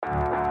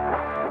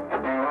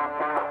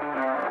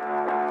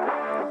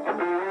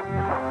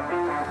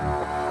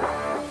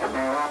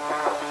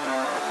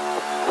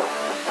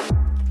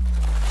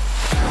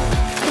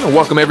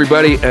Welcome,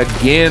 everybody,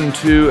 again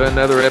to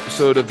another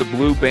episode of the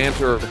Blue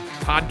Banter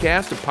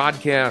podcast, a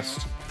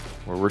podcast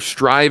where we're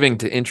striving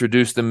to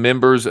introduce the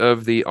members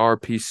of the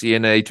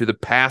RPCNA to the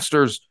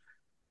pastors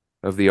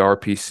of the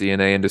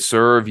RPCNA and to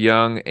serve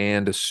young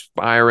and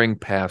aspiring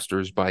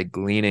pastors by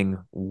gleaning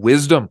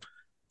wisdom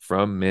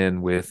from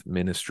men with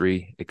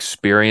ministry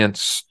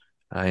experience.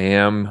 I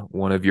am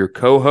one of your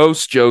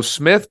co-hosts, Joe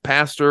Smith,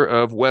 pastor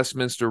of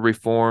Westminster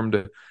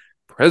Reformed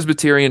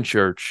Presbyterian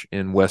Church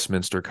in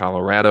Westminster,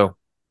 Colorado.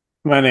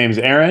 My name's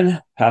Aaron,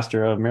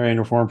 pastor of Marion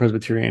Reformed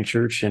Presbyterian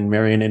Church in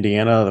Marion,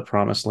 Indiana, the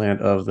promised land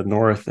of the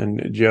North.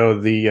 And Joe,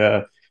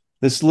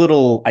 this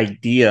little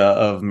idea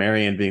of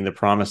Marion being the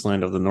promised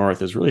land of the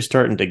North is really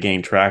starting to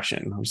gain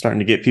traction. I'm starting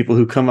to get people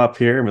who come up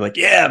here and be like,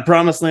 yeah,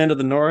 promised land of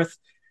the North.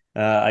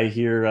 I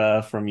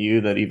hear from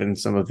you that even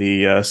some of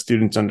the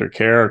students under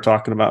care are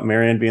talking about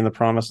Marion being the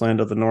promised land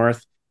of the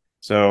North.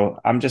 So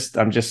I'm just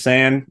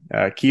saying,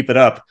 keep it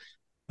up.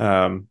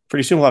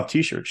 Pretty soon we'll have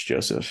t-shirts,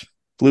 Joseph.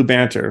 Blue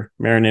Banter,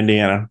 Marion,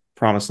 Indiana,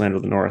 promised land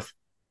of the North.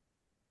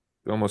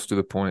 Almost to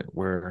the point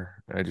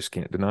where I just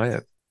can't deny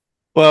it.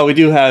 Well, we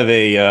do have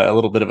a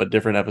little bit of a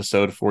different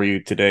episode for you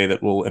today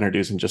that we'll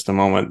introduce in just a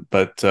moment.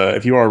 But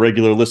if you are a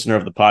regular listener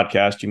of the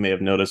podcast, you may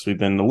have noticed we've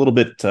been a little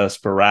bit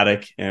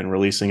sporadic in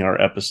releasing our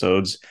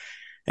episodes.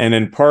 And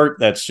in part,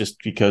 that's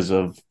just because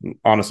of,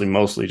 honestly,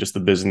 mostly just the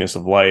busyness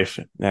of life.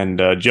 And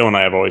Joe and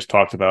I have always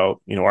talked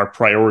about, our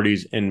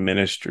priorities in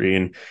ministry.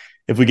 And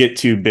if we get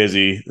too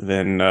busy,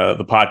 then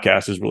the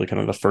podcast is really kind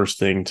of the first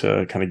thing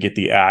to kind of get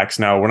the axe.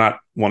 Now, we're not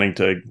wanting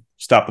to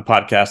stop the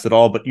podcast at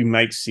all, but you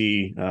might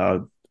see,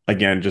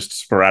 again, just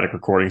sporadic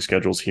recording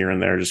schedules here and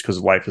there just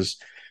because life is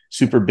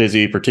super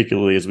busy,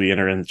 particularly as we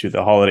enter into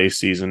the holiday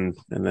season.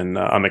 And then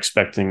I'm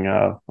expecting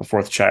a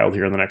fourth child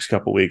here in the next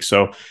couple of weeks.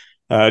 So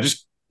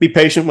just be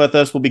patient with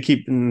us. We'll be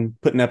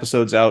putting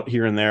episodes out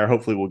here and there.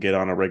 Hopefully we'll get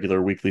on a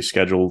regular weekly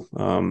schedule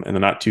in the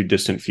not too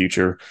distant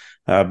future.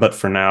 But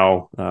for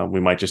now,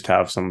 we might just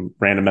have some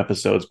random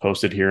episodes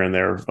posted here and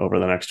there over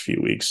the next few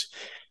weeks.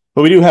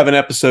 But we do have an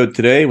episode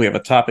today. We have a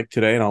topic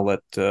today, and I'll let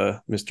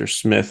Mr.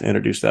 Smith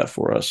introduce that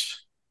for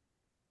us.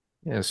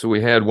 Yeah, so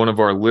we had one of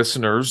our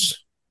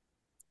listeners,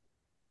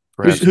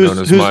 perhaps who's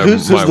known as the my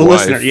wife.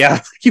 Listener?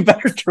 Yeah, you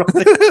better throw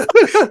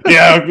it.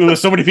 Yeah,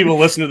 so many people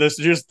listen to this.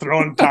 They're just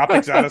throwing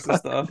topics at us and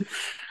stuff.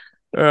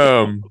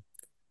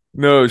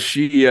 No,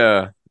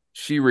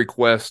 she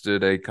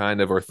requested a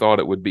kind of, or thought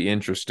it would be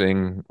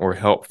interesting or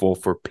helpful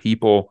for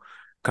people,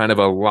 kind of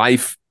a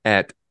life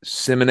at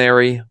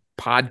seminary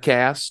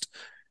podcast.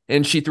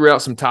 And she threw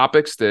out some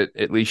topics that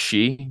at least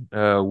she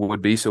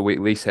would be. So we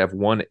at least have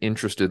one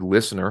interested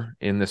listener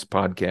in this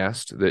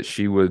podcast that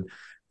she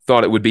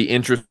thought it would be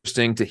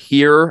interesting to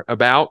hear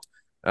about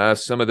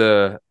some of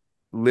the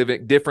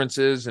living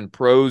differences and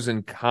pros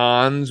and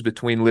cons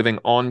between living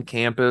on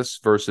campus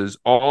versus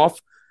off.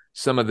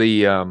 Some of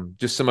the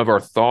just some of our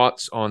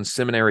thoughts on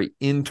seminary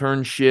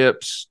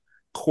internships,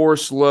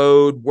 course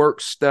load, work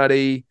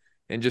study,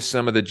 and just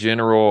some of the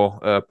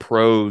general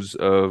pros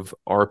of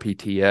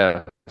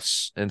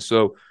RPTS. And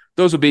so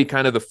those will be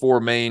kind of the four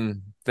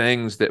main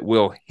things that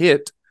we'll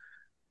hit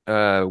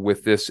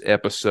with this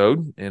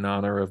episode in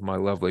honor of my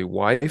lovely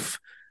wife.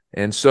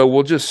 And so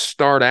we'll just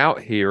start out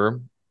here.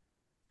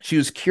 She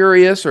was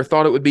curious or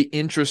thought it would be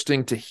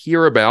interesting to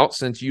hear about,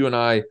 since you and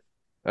I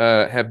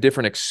have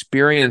different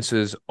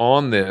experiences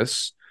on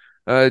this,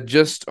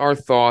 just our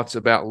thoughts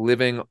about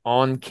living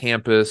on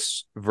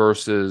campus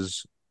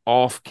versus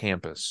off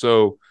campus.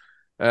 So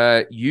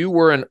you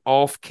were an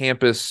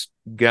off-campus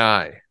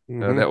guy.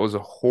 That was a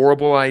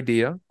horrible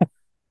idea.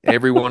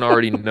 Everyone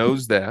already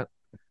knows that.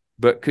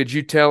 But could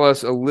you tell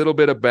us a little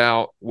bit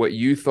about what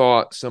you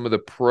thought some of the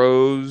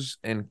pros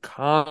and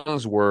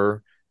cons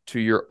were to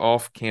your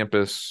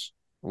off-campus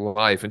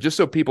life? And just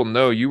so people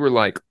know, you were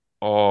like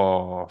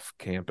off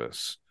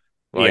campus,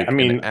 like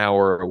an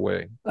hour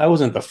away. I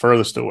wasn't the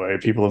furthest away.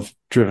 People have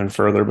driven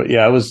further, but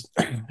yeah, it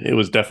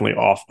was definitely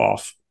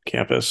off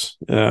campus.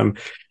 I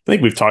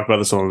think we've talked about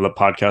this on the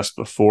podcast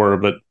before,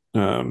 but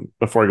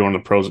before I go into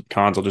the pros and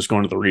cons, I'll just go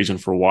into the reason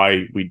for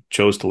why we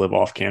chose to live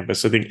off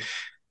campus. I think,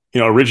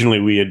 originally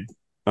we had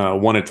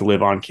wanted to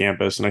live on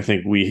campus, and I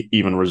think we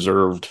even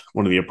reserved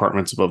one of the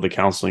apartments above the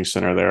counseling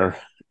center there.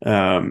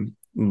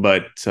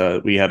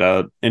 But we had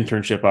an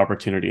internship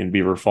opportunity in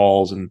Beaver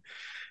Falls. And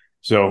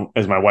so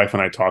as my wife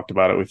and I talked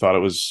about it, we thought it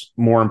was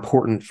more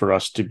important for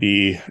us to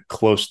be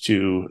close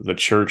to the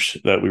church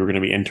that we were going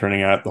to be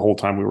interning at the whole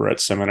time we were at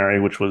seminary,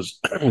 which was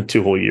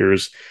 2 whole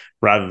years,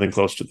 rather than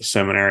close to the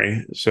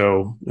seminary.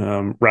 So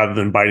rather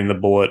than biting the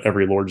bullet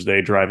every Lord's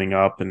Day, driving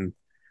up and,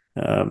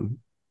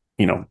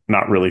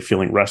 not really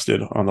feeling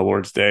rested on the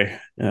Lord's Day,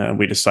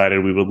 we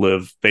decided we would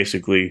live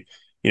basically,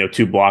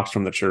 2 blocks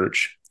from the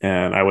church,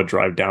 and I would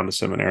drive down to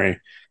seminary.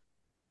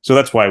 So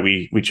that's why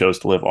we chose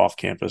to live off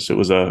campus. It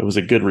was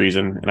a good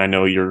reason, and I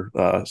know you're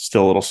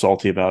still a little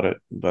salty about it,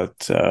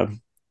 but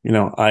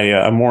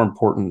I'm more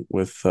important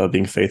with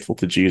being faithful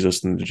to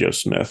Jesus than to Joe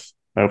Smith.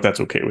 I hope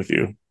that's okay with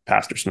you,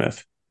 Pastor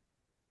Smith.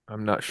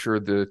 I'm not sure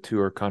the two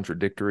are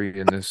contradictory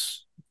in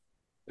this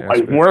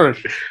White aspect. work.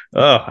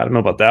 Oh, I don't know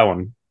about that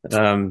one.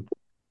 Um,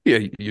 Yeah,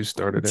 you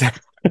started it.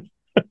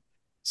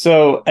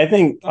 so I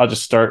think I'll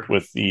just start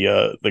with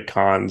the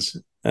cons.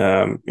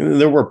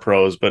 There were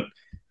pros, but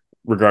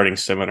regarding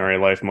seminary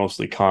life,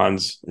 mostly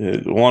cons.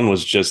 One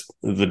was just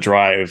the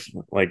drive,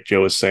 like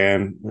Joe was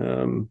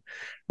saying,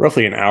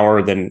 roughly an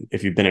hour. Then,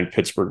 if you've been in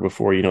Pittsburgh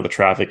before, you know the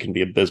traffic can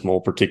be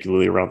abysmal,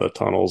 particularly around the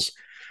tunnels.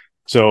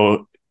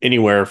 So,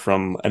 anywhere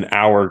from an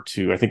hour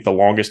to, I think the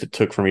longest it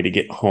took for me to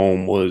get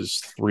home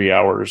was 3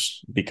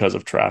 hours because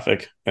of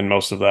traffic. And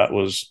most of that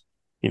was,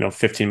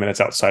 15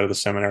 minutes outside of the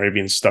seminary,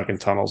 being stuck in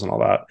tunnels and all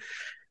that.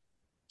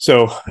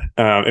 So,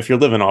 if you're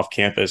living off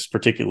campus,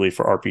 particularly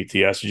for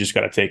RPTS, you just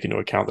got to take into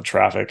account the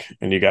traffic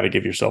and you got to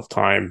give yourself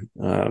time.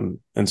 And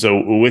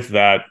so, with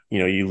that,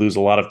 you lose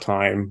a lot of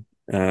time.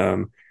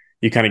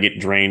 You kind of get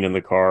drained in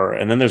the car,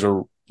 and then there's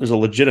a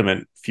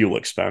legitimate fuel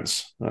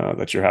expense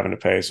that you're having to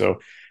pay. So,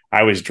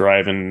 I was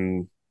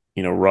driving,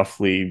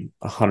 roughly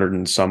 100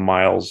 and some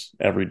miles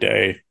every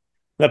day.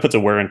 That puts a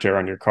wear and tear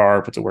on your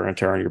car, puts a wear and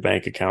tear on your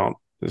bank account.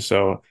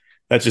 So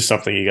that's just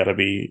something you got to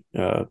be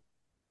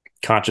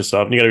conscious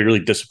of. And you got to be really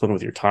disciplined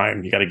with your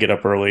time. You got to get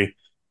up early.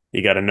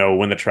 You got to know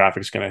when the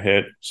traffic's going to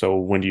hit. So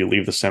when do you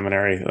leave the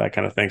seminary, that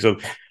kind of thing. So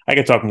I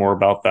could talk more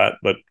about that.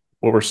 But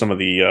what were some of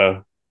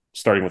the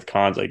starting with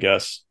cons, I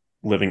guess,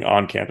 living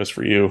on campus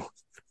for you?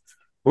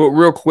 Well,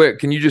 real quick,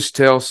 can you just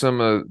tell some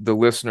of the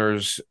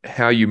listeners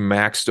how you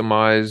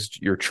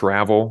maximized your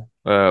travel,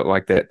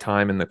 like that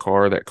time in the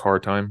car, that car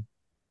time?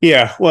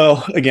 Yeah.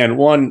 Well, again,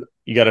 one,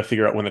 you got to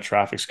figure out when the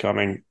traffic's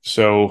coming.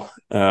 So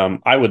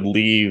I would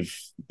leave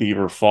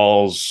Beaver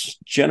Falls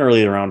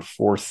generally around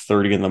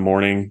 4:30 in the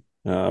morning,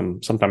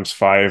 sometimes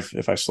 5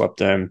 if I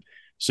slept in.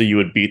 So you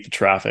would beat the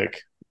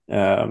traffic.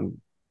 And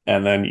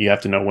then you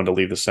have to know when to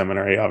leave the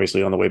seminary,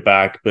 obviously on the way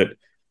back. But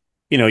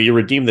you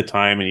redeem the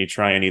time and you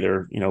try and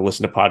either,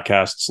 listen to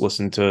podcasts,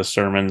 listen to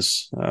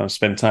sermons,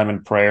 spend time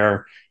in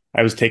prayer.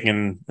 I was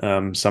taking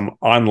some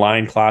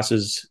online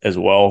classes as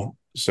well.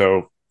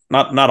 So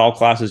not all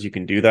classes you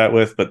can do that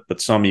with, but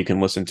some you can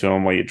listen to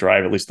them while you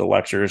drive, at least the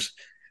lectures.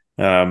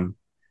 Um,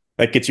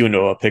 that gets you into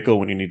a pickle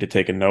when you need to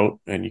take a note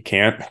and you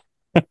can't.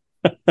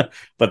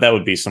 But that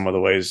would be some of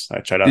the ways I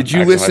try to Did you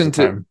maximize the listen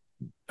to? time.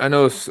 I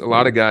know a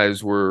lot of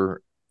guys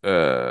were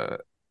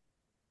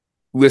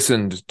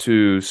listened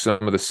to some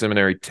of the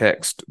seminary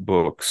text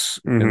books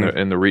in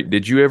Mm-hmm. the read.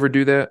 Did you ever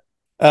do that?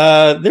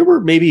 There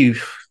were maybe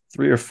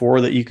 3 or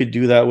 4 that you could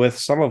do that with.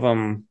 Some of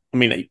them, I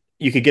mean,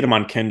 you could get them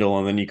on Kindle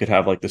and then you could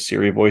have like the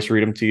Siri voice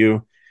read them to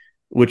you,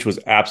 which was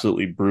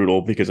absolutely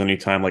brutal because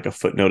anytime like a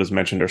footnote is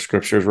mentioned or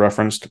scripture is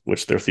referenced,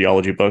 which they're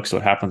theology books, so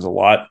it happens a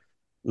lot,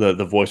 the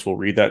voice will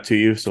read that to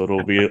you. So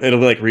it'll be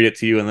like read it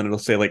to you and then it'll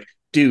say like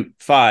Duke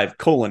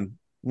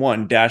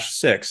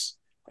 5:1-6.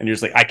 And you're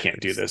just like, I can't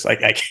do this.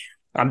 Like I can't,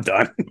 I'm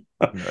done.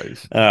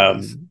 Nice,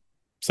 nice.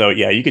 So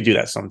yeah, you could do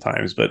that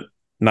sometimes, but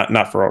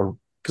not for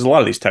because a lot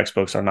of these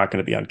textbooks are not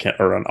going to be on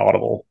or on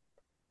Audible.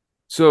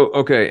 So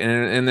okay,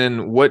 and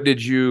then what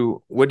did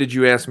you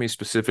ask me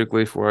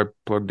specifically before I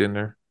plugged in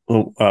there?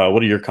 Well,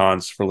 what are your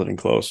cons for living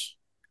close?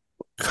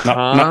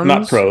 Not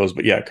Cons? pros,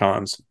 but yeah,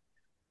 cons.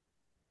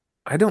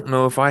 I don't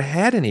know if I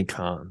had any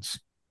cons.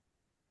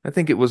 I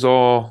think it was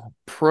all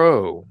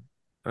pro.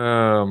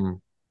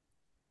 Um,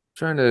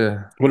 trying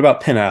to, What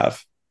about Penn Ave?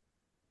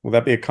 Would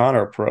that be a con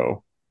or a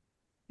pro?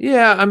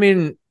 yeah, I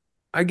mean,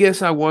 I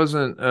guess I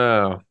wasn't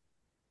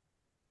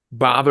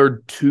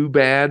bothered too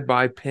bad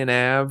by Penn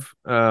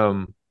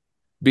Ave.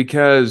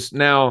 Because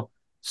now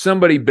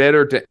somebody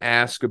better to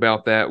ask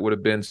about that would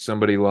have been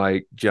somebody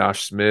like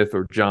Josh Smith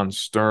or John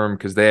Sturm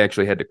because they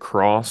actually had to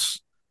cross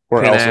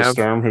Or Penn Elsa Ave.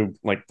 Sturm, who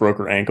like broke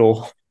her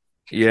ankle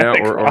Yeah,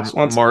 or cross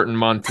once. Martin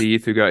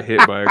Monteith who got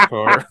hit by a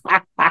car.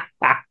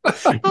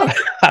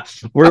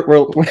 we're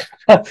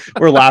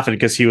we're laughing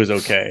because he was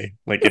okay.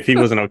 Like if he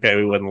wasn't okay,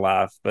 we wouldn't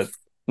laugh. But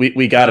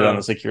we got it on the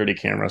Uh, security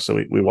camera,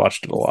 so we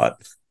watched it a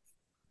lot.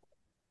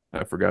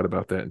 I forgot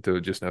about that until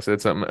just now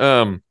said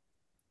something.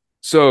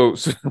 So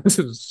so,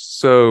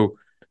 so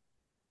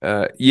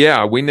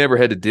yeah, we never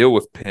had to deal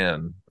with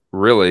Penn,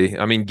 really.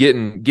 I mean,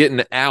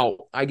 getting out,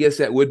 I guess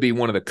that would be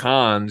one of the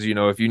cons,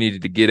 if you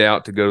needed to get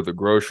out to go to the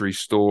grocery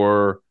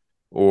store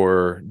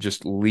or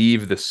just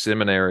leave the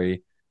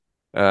seminary,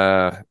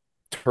 uh,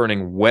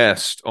 turning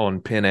west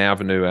on Penn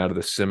Avenue out of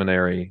the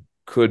seminary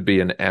could be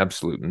an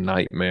absolute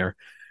nightmare.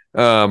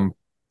 Um,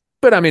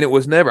 but I mean,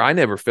 I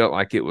never felt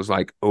like it was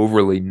like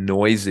overly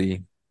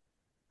noisy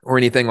or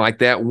anything like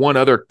that. One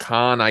other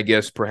con, I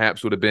guess,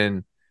 perhaps would have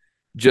been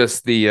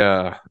just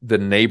the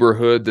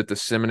neighborhood that the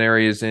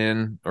seminary is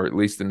in, or at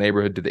least the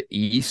neighborhood to the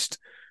east.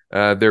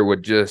 There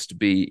would just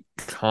be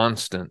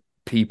constant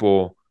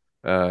people,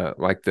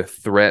 like the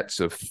threats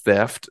of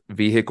theft,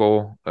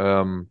 vehicle,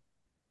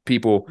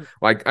 people.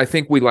 Like I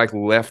think we like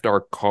left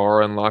our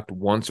car unlocked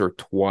once or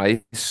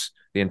twice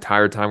the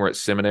entire time we're at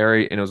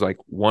seminary, and it was like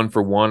 1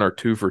 for 1 or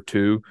 2 for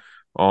 2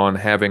 on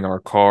having our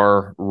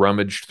car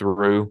rummaged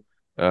through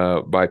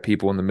by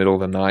people in the middle of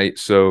the night.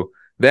 So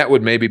that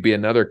would maybe be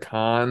another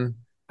con.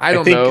 I I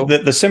don't think know.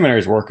 that the seminary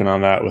is working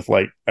on that with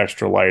like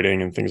extra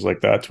lighting and things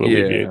like that to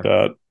alleviate Yeah,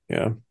 that.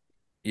 Yeah.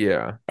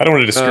 yeah. I don't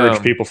want to discourage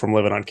Um, people from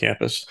living on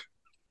campus.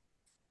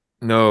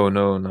 no,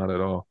 no, not at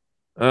all.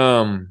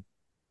 Um,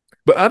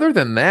 but other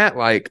than that,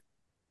 like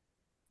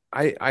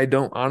I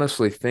don't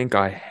honestly think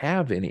I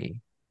have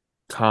any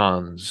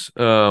cons.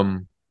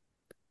 I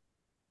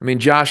mean,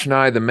 Josh and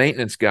I, the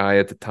maintenance guy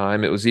at the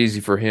time, it was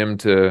easy for him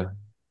to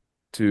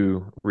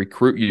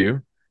recruit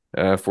you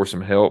for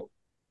some help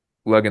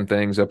lugging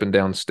things up and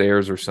down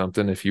stairs or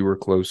something if you were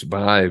close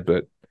by.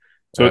 But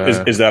So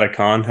uh, is that a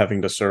con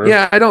having to serve?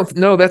 yeah, I don't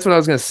know. That's what I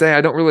was going to say.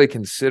 I don't really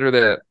consider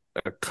that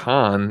a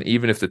con,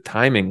 even if the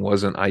timing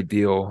wasn't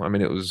ideal. I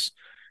mean, it was,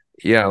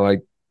 yeah,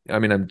 like, I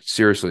mean, I'm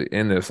seriously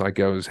in this. Like,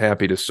 I was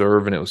happy to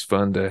serve and it was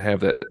fun to have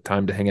that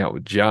time to hang out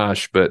with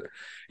Josh. But,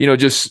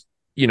 just,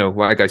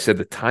 like I said,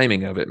 the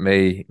timing of it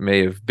may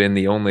have been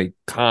the only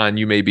con.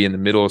 You may be in the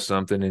middle of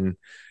something and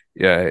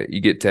yeah,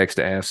 you get text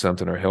to ask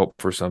something or help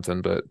for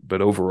something.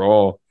 But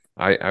overall,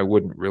 I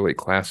wouldn't really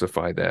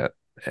classify that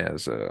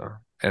as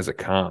a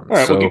con. All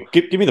right. Well, So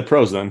give me the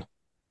pros then.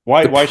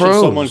 Why the should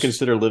someone pros,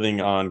 consider living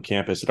on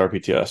campus at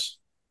RPTS?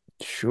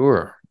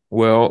 sure.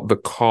 Well, the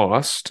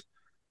cost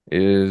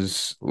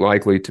is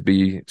likely to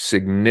be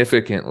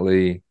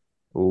significantly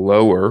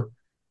lower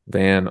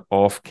than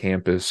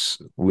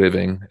off-campus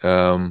living.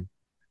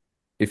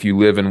 If you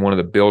live in one of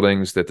the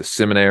buildings that the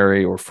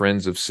seminary or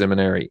friends of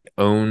seminary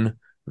own,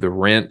 the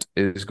rent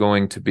is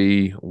going to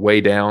be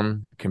way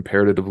down,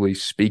 comparatively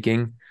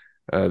speaking.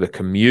 The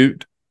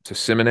commute to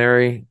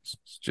seminary,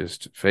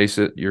 just face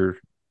it, you're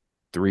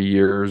 3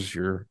 years,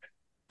 you're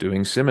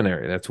doing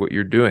seminary. That's what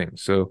you're doing.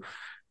 So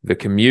the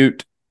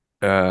commute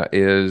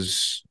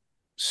is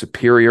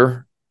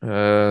superior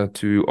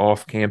to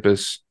off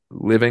campus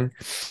living.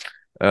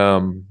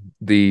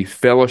 The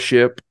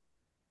fellowship,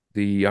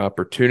 the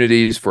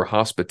opportunities for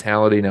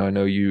hospitality. Now, I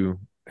know you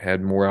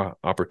had more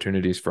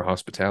opportunities for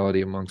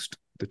hospitality amongst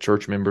the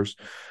church members,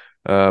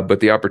 but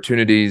the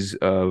opportunities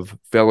of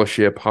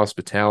fellowship,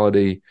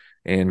 hospitality,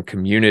 and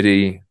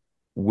community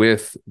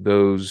with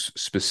those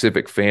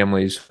specific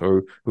families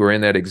who are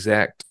in that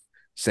exact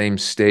same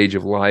stage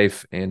of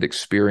life and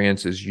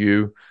experience as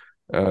you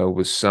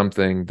was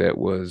something that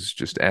was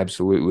just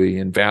absolutely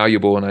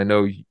invaluable. And I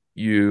know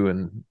you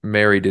and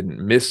Mary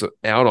didn't miss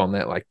out on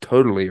that like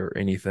totally or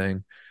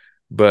anything,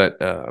 but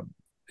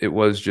it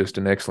was just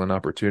an excellent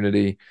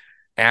opportunity.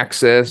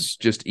 Access,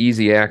 just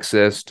easy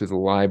access to the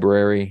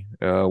library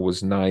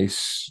was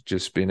nice.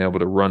 Just being able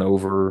to run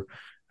over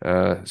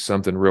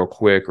something real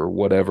quick or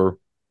whatever.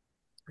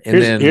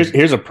 And then,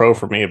 Here's a pro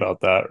for me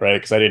about that, right?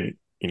 Because I didn't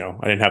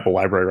have the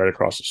library right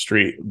across the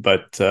street,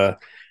 but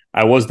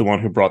I was the one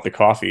who brought the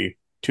coffee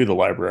to the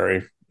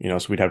library. So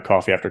we'd have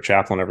coffee after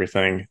chapel and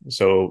everything.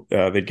 So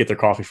they'd get their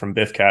coffee from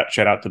Biff Cat.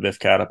 Shout out to Biff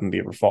Cat up in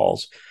Beaver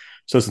Falls.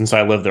 So since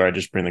I lived there, I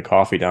just bring the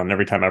coffee down. And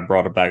every time I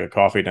brought a bag of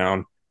coffee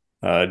down,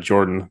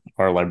 Jordan,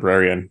 our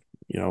librarian,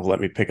 let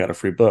me pick out a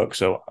free book.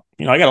 So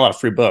I got a lot of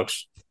free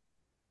books.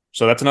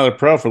 So that's another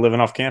pro for living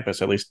off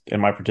campus, at least in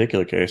my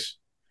particular case.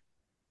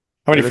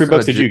 How yeah, many free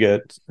books did you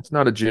get? it's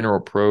not a general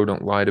pro.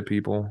 Don't lie to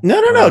people.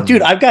 No,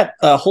 dude. I've got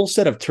a whole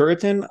set of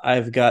Turretin.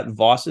 I've got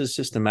Voss's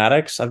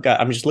systematics.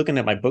 I'm just looking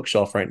at my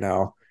bookshelf right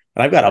now,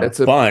 and I've got a That's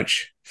a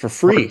bunch for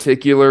free.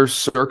 particular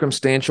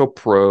circumstantial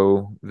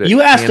pro that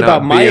You asked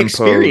about cannot my be imposed.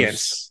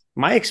 experience.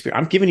 My experience.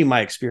 I'm giving you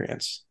my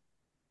experience,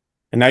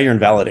 and now you're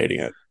invalidating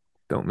it.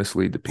 Don't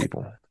mislead the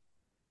people.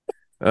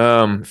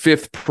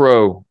 Fifth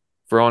pro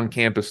for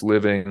on-campus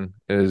living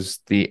is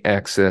the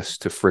access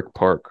to Frick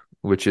Park,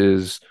 which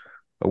is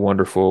a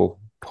wonderful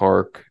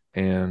park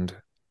and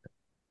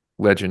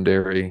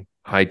legendary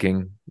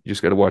hiking. You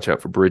just got to watch out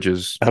for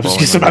bridges I was falling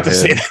just on about your to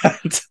say head.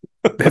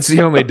 that. That's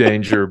the only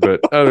danger,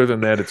 but other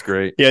than that, it's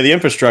great. Yeah, the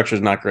infrastructure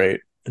is not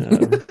great. Yeah.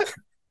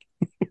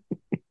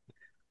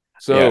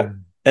 So,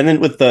 And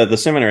then with the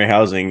seminary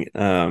housing,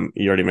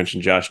 you already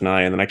mentioned Josh and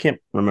I, and then I can't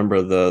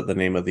remember the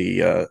name of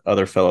the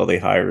other fellow they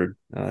hired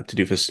to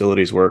do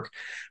facilities work,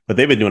 but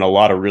they've been doing a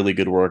lot of really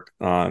good work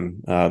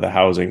on the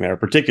housing there,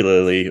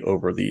 particularly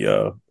over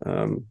the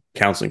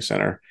counseling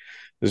center.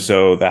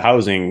 So the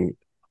housing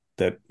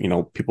that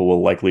people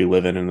will likely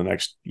live in the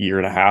next year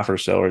and a half or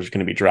so is going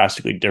to be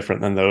drastically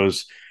different than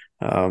those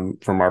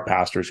from our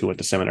pastors who went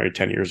to seminary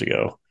 10 years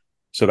ago.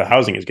 So the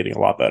housing is getting a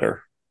lot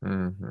better.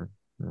 mhm,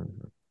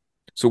 mhm.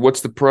 So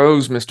what's the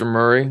pros, Mr.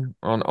 Murray,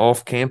 on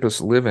off-campus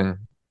living?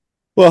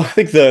 Well, I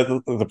think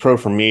the pro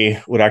for me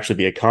would actually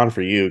be a con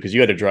for you because you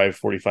had to drive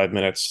 45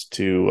 minutes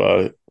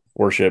to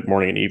worship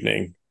morning and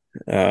evening,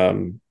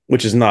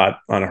 which is not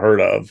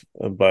unheard of.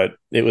 But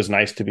it was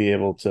nice to be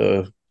able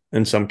to,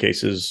 in some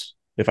cases,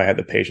 if I had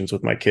the patience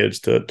with my kids,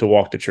 to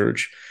walk to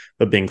church,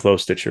 but being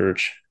close to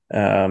church.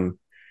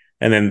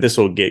 And then this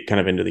will get kind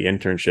of into the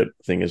internship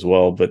thing as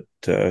well. But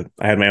I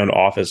had my own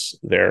office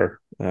there.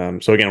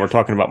 So again, we're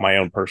talking about my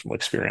own personal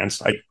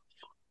experience.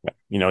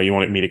 You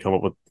wanted me to come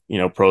up with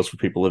pros for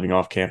people living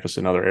off campus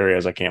in other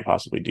areas. I can't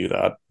possibly do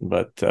that,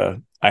 but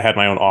I had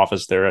my own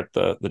office there at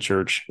the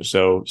church,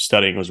 so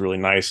studying was really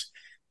nice.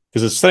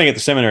 because studying at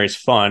the seminary is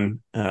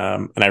fun,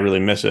 and I really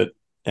miss it.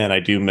 And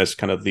I do miss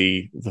kind of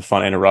the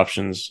fun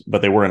interruptions,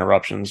 but they were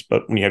interruptions.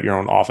 But when you have your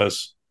own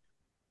office,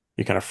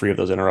 you're kind of free of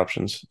those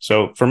interruptions.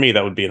 So for me,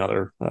 that would be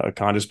another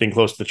con, just being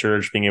close to the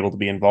church, being able to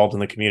be involved in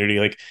the community.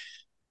 Like,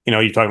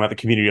 you're talking about the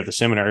community of the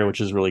seminary, which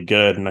is really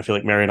good. And I feel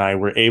like Mary and I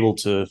were able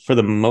to, for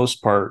the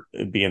most part,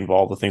 be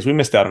involved with things. We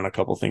missed out on a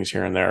couple of things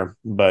here and there,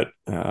 but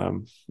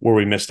where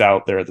we missed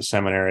out there at the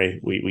seminary,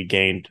 we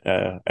gained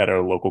at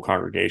our local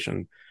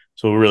congregation.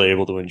 So we're really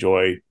able to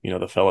enjoy,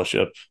 the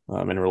fellowship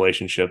and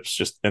relationships,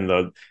 just in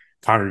the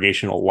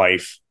congregational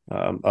life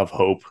of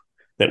Hope,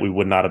 that we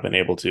would not have been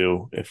able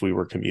to if we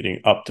were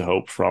commuting up to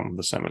Hope from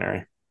the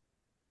seminary.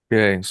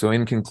 Okay, so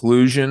in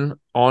conclusion,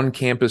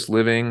 on-campus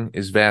living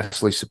is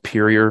vastly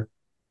superior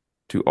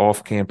to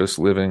off-campus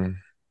living.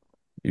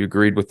 You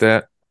agreed with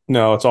that?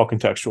 No, it's all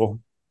contextual.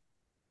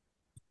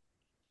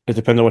 It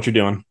depends on what you're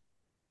doing.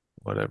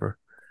 Whatever.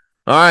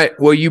 All right.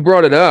 Well, you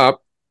brought it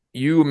up.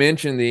 You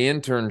mentioned the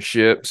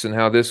internships and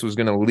how this was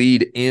going to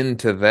lead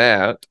into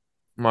that.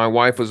 My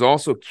wife was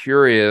also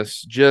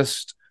curious,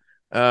 just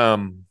our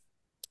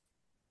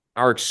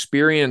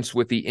experience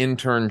with the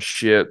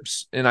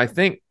internships. And I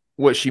think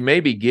what she may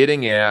be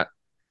getting at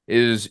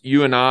is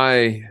you and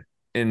I,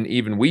 and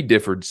even we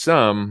differed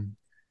some,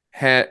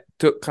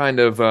 took kind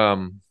of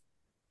the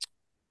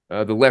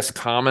less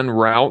common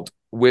route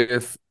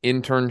with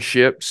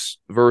internships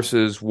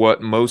versus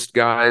what most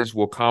guys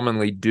will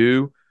commonly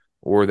do,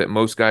 or that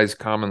most guys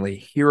commonly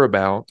hear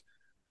about.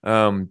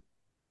 The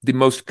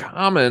most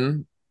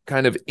common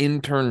kind of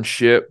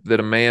internship that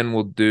a man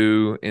will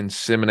do in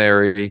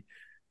seminary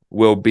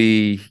will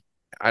be,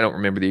 I don't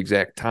remember the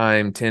exact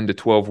time, 10 to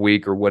 12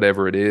 week or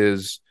whatever it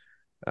is,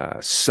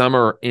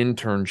 summer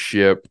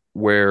internship,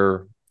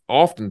 where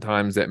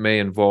oftentimes that may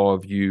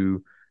involve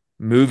you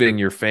moving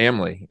your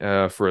family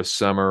for a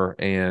summer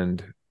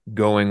and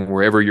going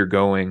wherever you're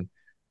going,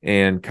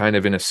 and kind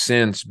of in a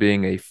sense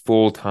being a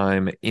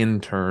full-time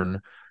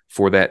intern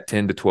for that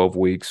 10 to 12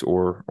 weeks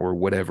or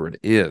whatever it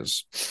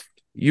is.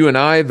 You and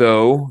I,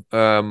 though,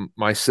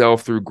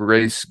 myself through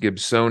Grace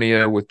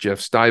Gibsonia with Jeff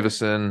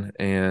Stuyvesant,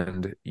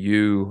 and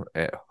you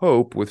at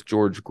Hope with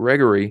George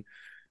Gregory,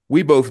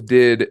 we both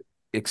did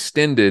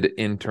extended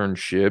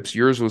internships.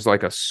 Yours was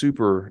like a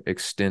super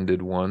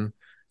extended one,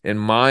 and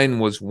mine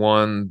was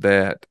one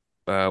that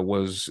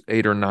was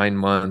 8 or 9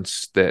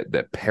 months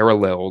that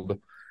paralleled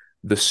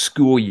the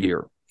school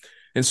year.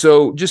 And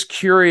so just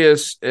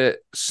curious at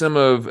some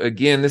of,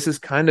 again, this is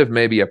kind of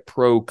maybe a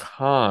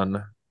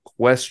pro-con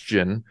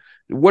question.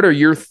 What are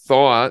your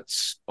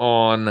thoughts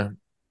on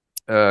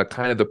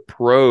kind of the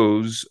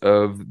pros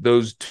of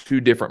those two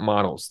different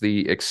models,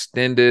 the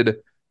extended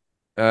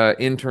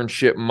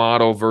internship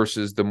model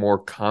versus the more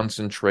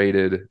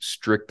concentrated,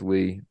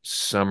 strictly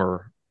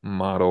summer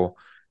model?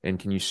 And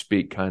can you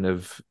speak kind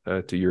of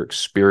to your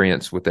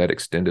experience with that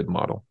extended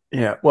model?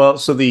 Yeah. Well,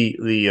 so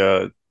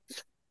the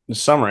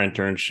summer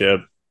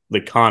internship,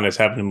 the con is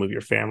having to move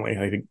your family.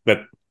 I think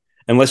that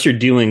unless you're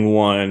doing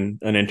an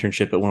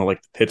internship at one of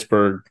like the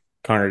Pittsburgh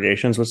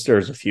congregations, which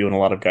there's a few, and a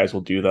lot of guys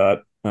will do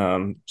that.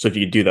 So if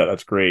you do that,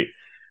 that's great.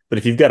 But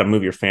if you've got to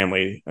move your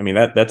family, I mean,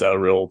 that's a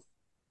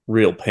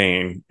real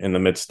pain in the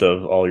midst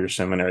of all your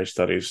seminary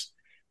studies.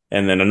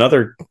 And then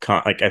another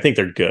con, like, I think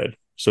they're good,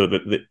 so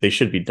that they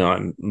should be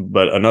done.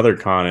 But another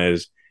con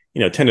is,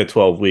 10 to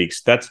 12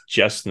 weeks, that's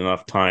just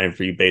enough time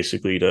for you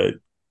basically to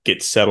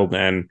get settled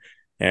in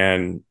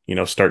and,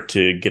 start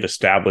to get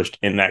established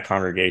in that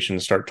congregation,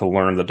 start to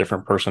learn the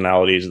different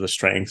personalities, the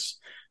strengths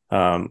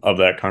of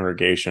that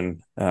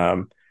congregation.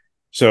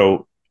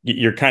 So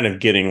you're kind of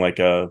getting like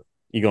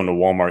you go into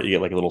Walmart, you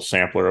get like a little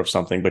sampler of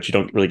something, but you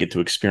don't really get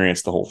to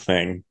experience the whole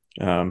thing.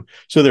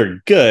 So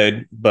they're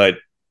good, but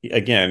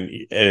again,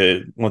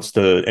 once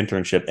the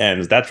internship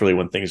ends, that's really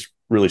when things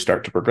really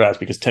start to progress,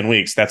 because 10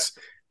 weeks, that's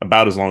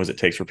about as long as it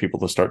takes for people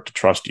to start to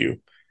trust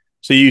you.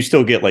 So you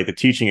still get like the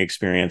teaching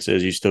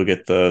experiences, you still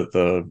get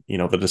the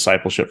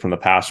discipleship from the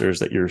pastors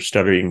that you're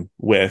studying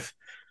with.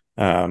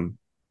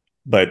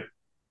 But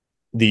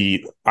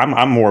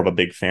I'm more of a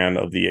big fan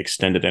of the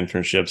extended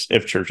internships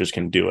if churches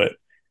can do it.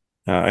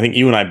 I think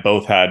you and I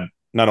both had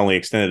not only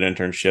extended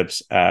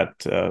internships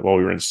at while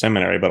we were in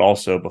seminary, but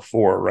also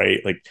before, right?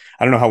 Like,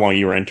 I don't know how long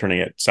you were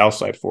interning at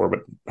Southside for, but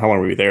how long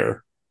were you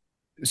there?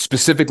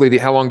 Specifically,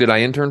 how long did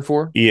I intern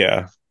for?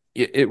 Yeah.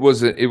 It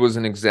was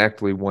an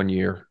exactly 1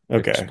 year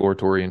Okay.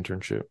 exploratory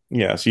internship.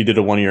 Yeah. So you did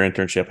a 1 year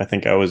internship. I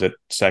think I was at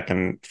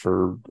Second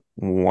for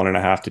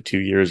 1.5 to 2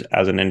 years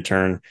as an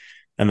intern,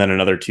 and then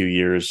another 2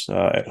 years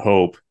at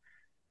Hope.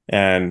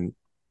 And,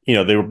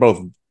 they were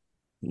both,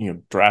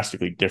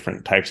 drastically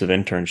different types of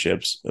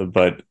internships,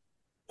 but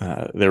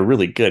they're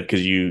really good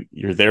because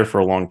you're there for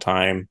a long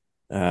time.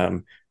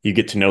 You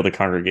get to know the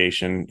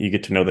congregation, you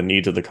get to know the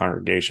needs of the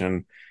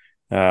congregation.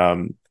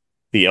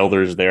 The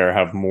elders there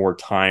have more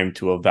time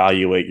to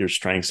evaluate your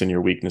strengths and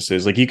your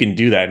weaknesses. Like, you can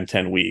do that in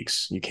 10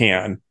 weeks, you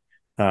can,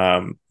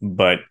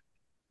 but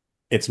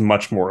it's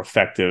much more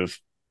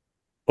effective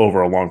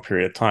over a long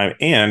period of time.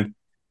 And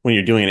when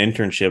you're doing an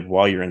internship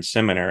while you're in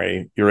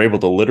seminary, you're able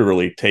to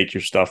literally take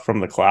your stuff from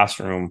the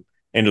classroom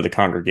into the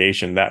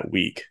congregation that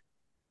week.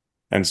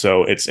 And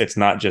so it's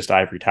not just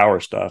ivory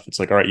tower stuff. It's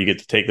like, all right, you get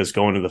to take this,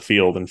 go into the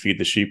field and feed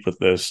the sheep with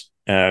this.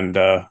 And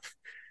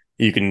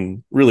you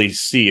can really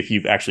see if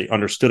you've actually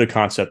understood a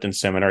concept in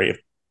seminary, if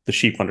the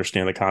sheep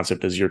understand the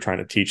concept as you're trying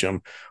to teach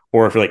them,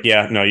 or if you're like,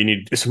 yeah, no, you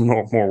need to do some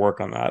more work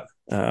on that.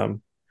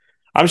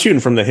 I'm shooting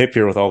from the hip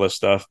here with all this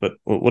stuff, but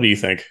what do you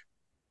think?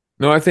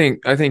 No, I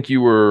think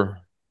you were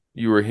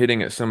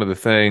hitting at some of the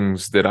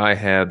things that I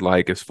had,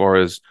 like as far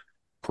as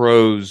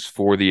pros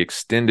for the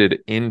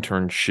extended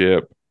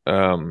internship.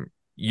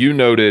 You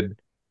noted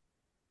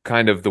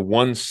kind of the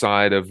one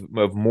side of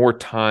more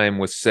time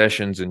with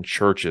sessions in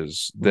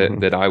churches that Mm-hmm.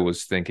 that I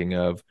was thinking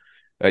of.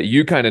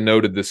 You kind of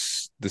noted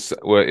this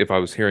well, if I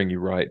was hearing you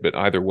right, but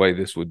either way,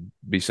 this would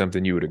be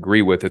something you would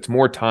agree with. It's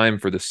more time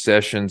for the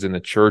sessions in the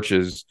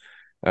churches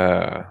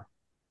uh,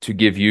 to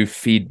give you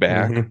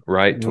feedback, Mm-hmm.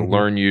 right? To Mm-hmm.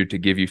 learn you, to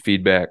give you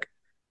feedback,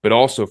 but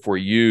also for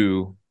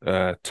you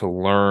to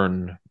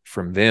learn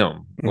from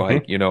them. Mm-hmm.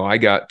 Like, I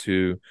got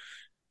to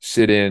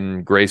sit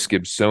in Grace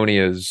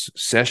Gibsonia's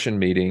session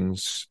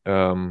meetings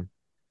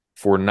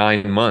for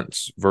 9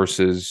 months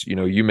versus,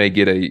 you may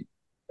get a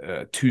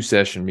two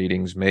session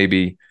meetings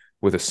maybe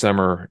with a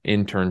summer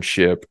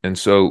internship. And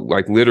so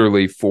like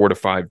literally 4 to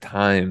 5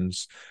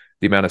 times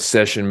the amount of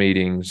session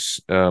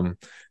meetings.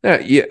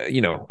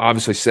 Yeah,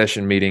 obviously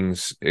session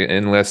meetings,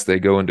 unless they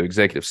go into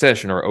executive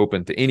session, are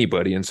open to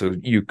anybody. And so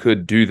you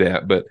could do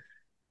that, but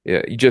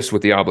yeah, just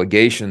with the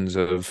obligations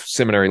of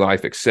seminary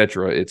life,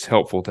 etc., it's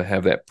helpful to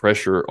have that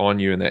pressure on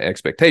you and that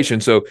expectation.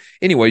 So,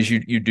 anyways,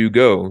 you do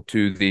go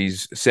to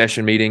these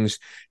session meetings.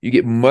 You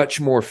get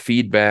much more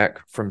feedback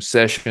from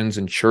sessions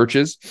and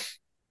churches,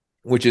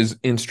 which is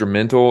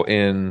instrumental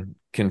in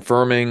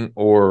confirming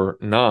or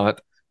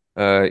not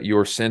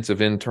your sense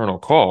of internal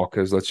call.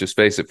 Because let's just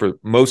face it, for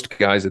most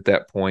guys at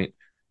that point,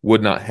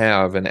 would not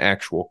have an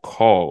actual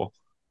call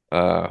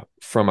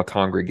from a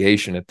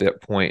congregation at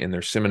that point in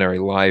their seminary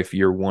life,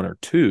 year 1 or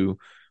 2,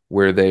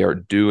 where they are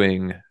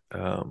doing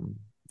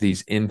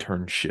these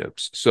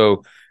internships.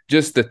 So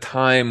just the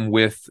time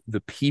with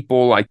the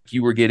people, like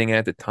you were getting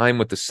at, the time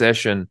with the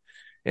session,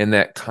 and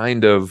that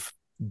kind of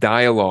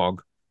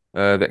dialogue,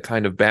 that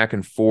kind of back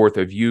and forth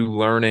of you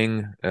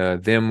learning,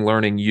 them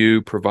learning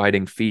you,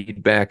 providing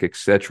feedback,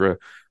 etc.,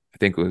 I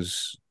think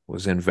was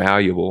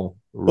invaluable,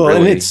 Well,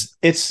 and really.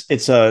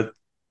 it's a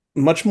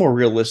much more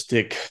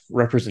realistic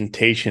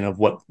representation of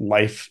what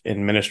life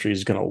in ministry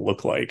is going to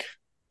look like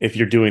if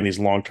you're doing these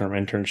long-term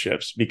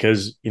internships,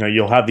 because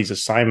you'll have these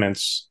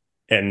assignments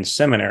in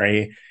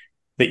seminary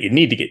that you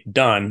need to get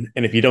done,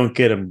 and if you don't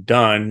get them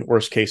done,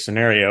 worst case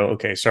scenario,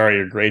 okay, sorry,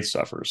 your grade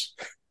suffers.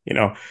 you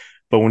know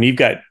but when you've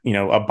got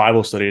a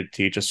Bible study to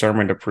teach, a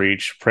sermon to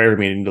preach, prayer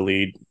meeting to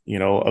lead,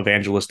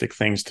 evangelistic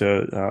things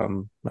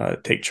to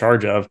take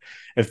charge of,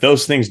 if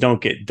those things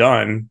don't get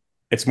done,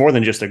 it's more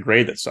than just a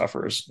grade that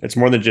suffers. It's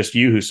more than just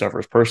you who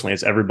suffers personally.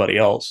 It's everybody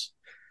else.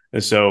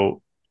 And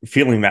so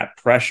feeling that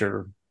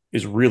pressure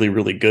is really,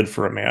 really good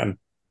for a man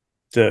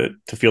to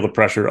feel the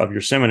pressure of your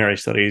seminary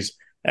studies,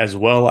 as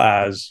well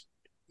as,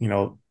 you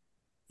know,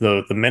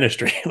 the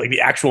ministry, like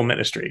the actual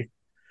ministry.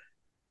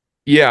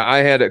 Yeah, I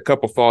had a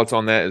couple thoughts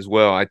on that as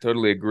well. I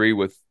totally agree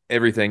with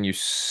everything you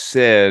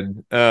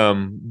said.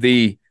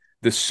 The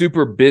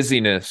super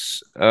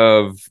busyness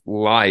of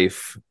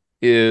life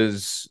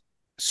is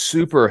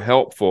super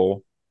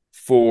helpful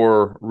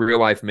for real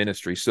life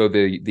ministry. So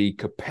the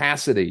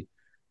capacity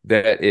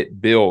that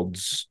it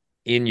builds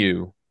in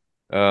you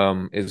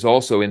is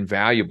also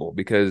invaluable,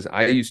 because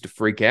I used to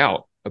freak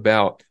out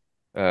about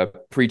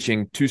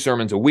preaching 2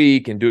 sermons a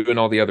week and doing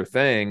all the other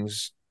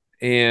things.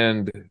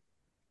 And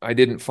I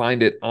didn't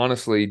find it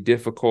honestly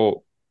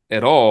difficult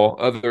at all.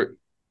 Other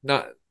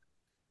not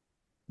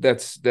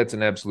That's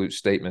an absolute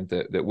statement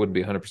that wouldn't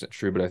be 100%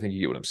 true, but I think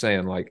you get what I'm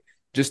saying. Like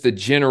just the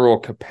general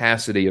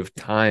capacity of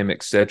time,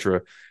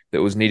 etc.,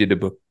 that was needed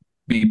to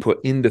be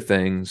put into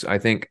things. I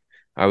think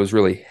I was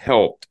really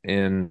helped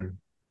in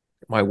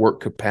my work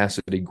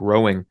capacity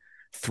growing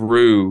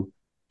through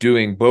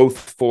doing both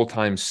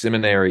full-time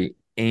seminary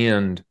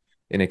and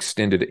an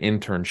extended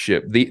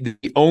internship. The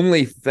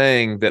only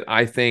thing that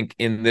I think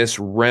in this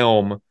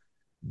realm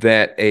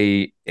that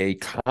a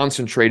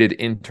concentrated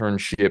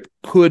internship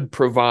could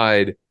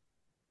provide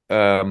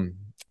um,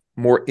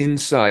 more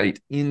insight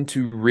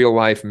into real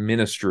life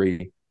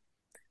ministry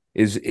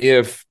is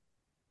if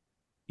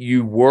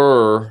you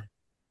were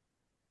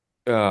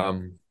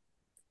because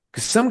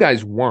some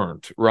guys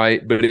weren't,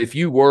 right? But if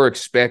you were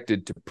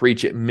expected to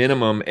preach at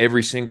minimum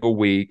every single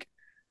week,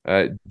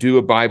 do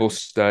a Bible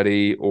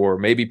study, or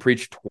maybe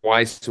preach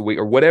twice a week,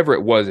 or whatever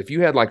it was, if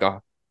you had like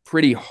a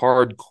pretty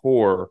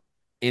hardcore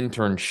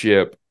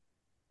internship,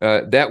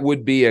 that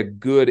would be a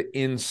good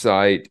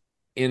insight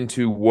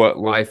into what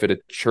life at a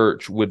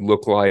church would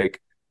look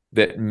like,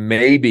 that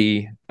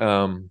maybe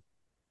the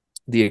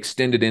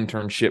extended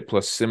internship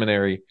plus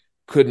seminary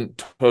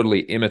couldn't totally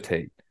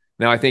imitate.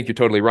 Now, I think you're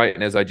totally right.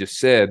 And as I just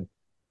said,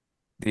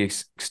 the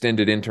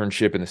extended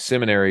internship in the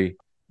seminary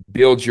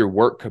builds your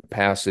work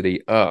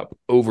capacity up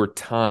over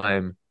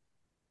time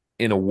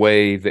in a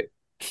way that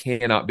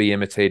cannot be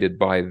imitated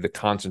by the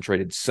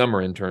concentrated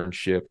summer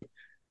internship.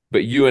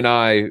 But you and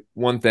I,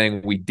 one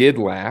thing we did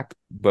lack,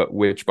 but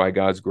which by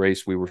God's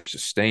grace we were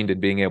sustained in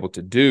being able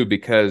to do,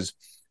 because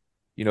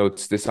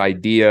it's this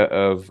idea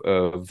of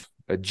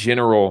a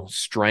general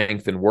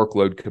strength and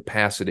workload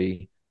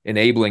capacity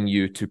enabling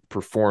you to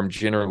perform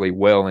generally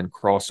well in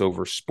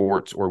crossover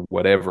sports or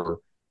whatever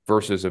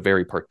versus a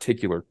very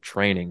particular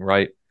training,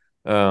 right?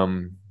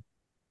 So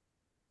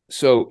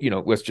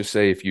let's just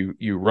say if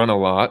you run a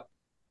lot,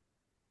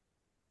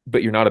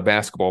 but you're not a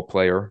basketball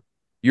player,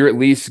 you're at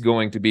least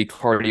going to be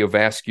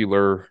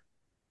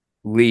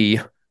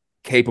cardiovascularly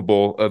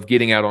capable of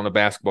getting out on a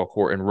basketball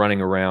court and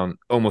running around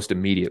almost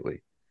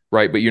immediately,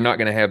 right? But you're not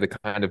going to have the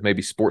kind of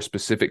maybe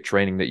sport-specific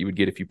training that you would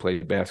get if you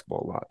played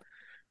basketball a lot.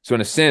 So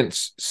in a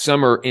sense,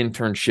 summer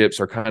internships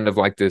are kind of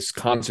like this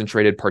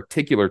concentrated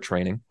particular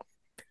training,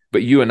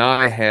 but you and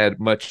I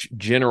had much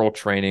general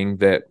training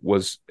that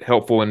was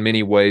helpful in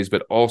many ways,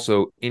 but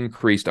also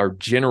increased our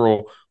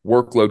general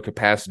workload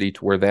capacity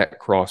to where that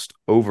crossed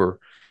over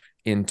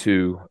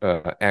into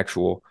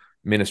actual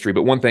ministry.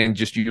 But one thing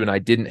just you and I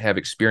didn't have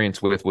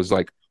experience with was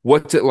like,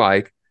 what's it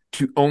like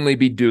to only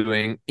be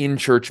doing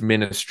in-church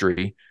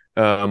ministry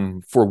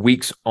for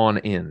weeks on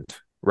end,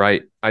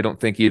 right? I don't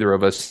think either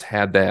of us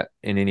had that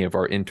in any of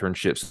our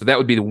internships. So that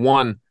would be the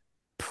one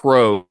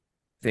pro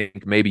I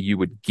think maybe you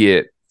would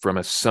get from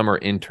a summer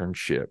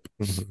internship.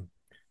 Mm-hmm.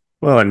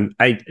 Well, and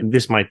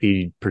this might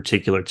be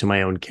particular to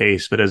my own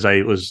case, but as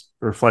I was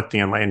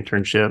reflecting on my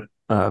internship,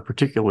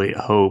 particularly at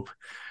Hope,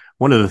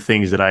 one of the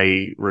things that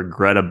I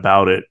regret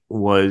about it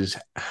was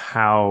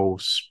how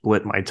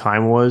split my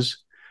time was.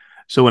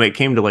 So when it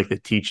came to like the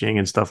teaching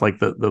and stuff, like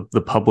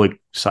the public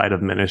side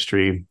of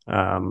ministry,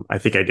 I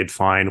think I did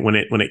fine. When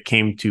it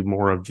came to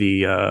more of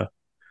the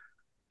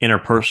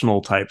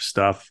interpersonal type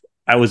stuff,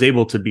 I was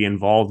able to be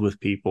involved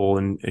with people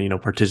and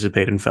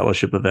participate in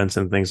fellowship events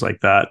and things like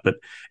that. But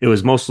it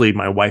was mostly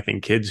my wife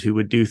and kids who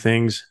would do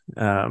things,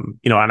 and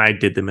I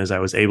did them as I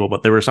was able.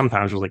 But there were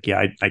sometimes I was like,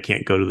 yeah, I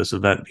can't go to this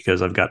event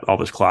because I've got all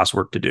this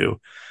classwork to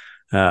do.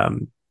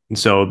 And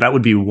so that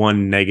would be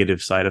one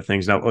negative side of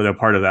things. Now,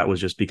 part of that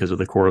was just because of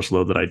the course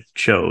load that I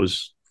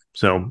chose.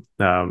 So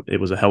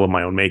it was a hell of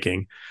my own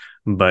making.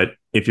 But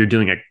if you're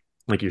doing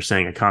like you're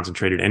saying, a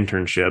concentrated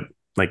internship,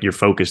 like you're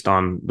focused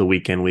on the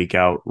week in, week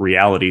out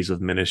realities of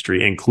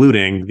ministry,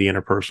 including the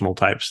interpersonal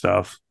type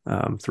stuff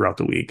throughout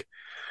the week.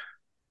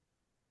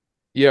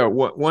 Yeah.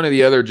 One of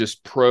the other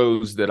just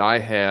pros that I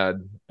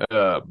had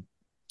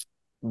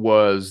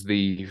was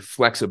the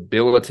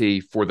flexibility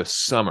for the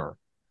summer,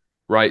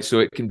 right? So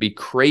it can be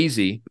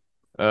crazy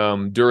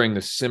during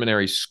the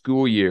seminary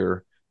school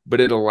year,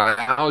 but it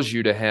allows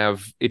you to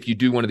have, if you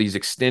do one of these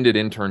extended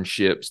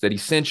internships that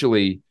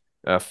essentially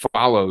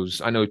follows.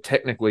 I know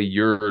technically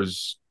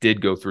yours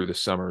did go through the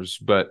summers,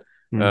 but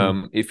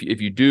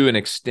if you do an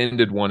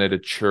extended one at a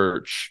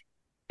church,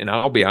 and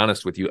I'll be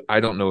honest with you,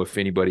 I don't know if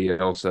anybody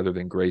else other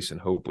than Grace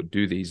and Hope would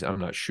do these. I'm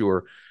not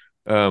sure.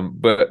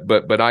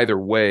 But either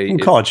way,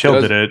 College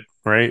Hill did it,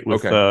 right?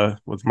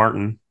 With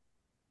Martin.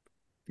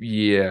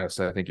 Yes,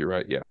 I think you're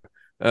right. Yeah.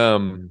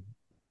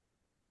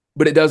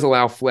 But it does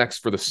allow flex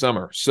for the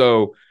summer.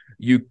 So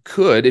you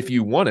could, if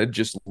you wanted,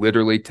 just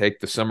literally take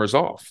the summers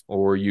off,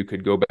 or you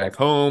could go back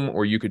home,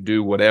 or you could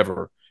do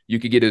whatever. You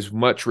could get as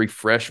much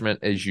refreshment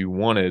as you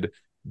wanted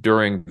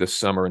during the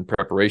summer in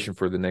preparation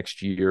for the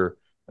next year,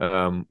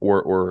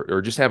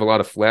 or just have a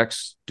lot of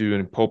flex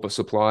doing pulpit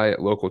supply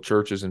at local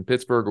churches in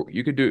Pittsburgh.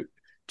 You could do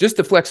just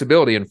the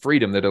flexibility and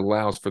freedom that it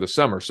allows for the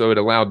summer. So it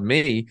allowed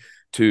me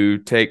to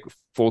take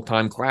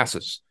full-time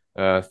classes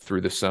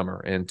through the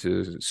summer and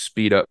to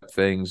speed up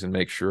things and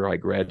make sure I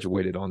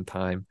graduated on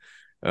time,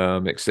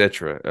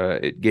 etc.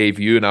 It gave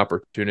you an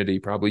opportunity.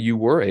 Probably you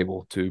were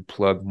able to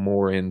plug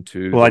more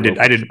into. Well, I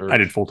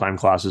did full-time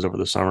classes over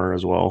the summer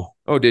as well.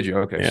 Oh, did you?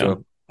 Okay. Yeah.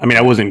 So I mean,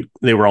 I wasn't.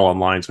 They were all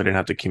online, so I didn't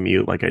have to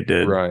commute like I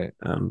did. Right.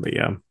 But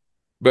yeah.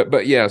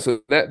 But yeah, so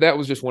that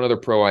was just one other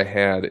pro I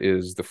had,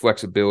 is the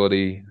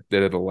flexibility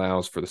that it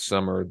allows for the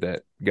summer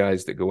that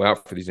guys that go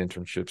out for these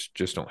internships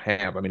just don't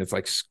have. I mean, it's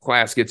like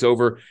class gets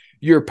over,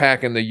 you're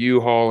packing the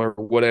U-Haul or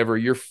whatever,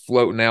 you're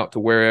floating out to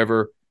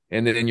wherever,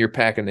 and then you're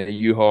packing the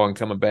U-Haul and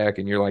coming back,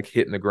 and you're like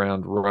hitting the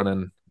ground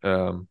running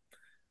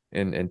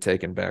and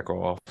taking back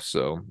off.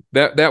 So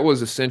that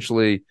was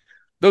essentially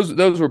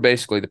those were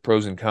basically the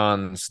pros and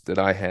cons that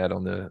I had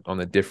on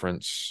the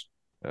difference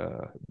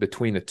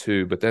between the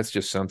two, but that's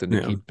just something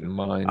to keep in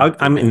mind.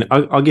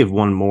 I'll give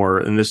one more,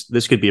 and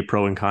this could be a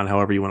pro and con,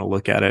 however you want to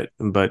look at it.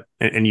 But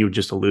and you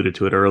just alluded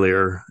to it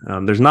earlier.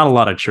 There's not a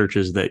lot of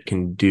churches that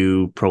can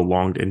do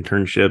prolonged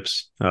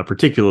internships,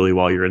 particularly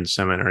while you're in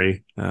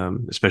seminary,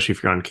 especially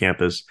if you're on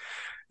campus.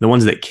 The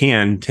ones that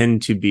can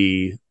tend to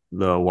be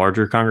the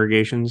larger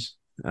congregations,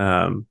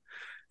 and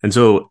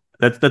so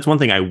that's one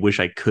thing I wish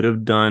I could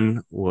have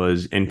done,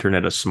 was intern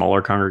at a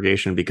smaller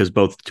congregation, because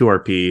both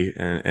 2RP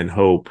and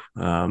Hope,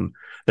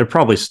 they're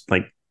probably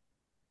like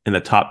in the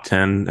top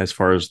 10 as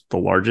far as the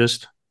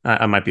largest.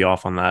 I might be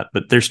off on that,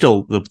 but they're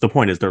still the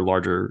point is they're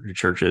larger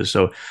churches.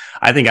 So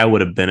I think I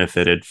would have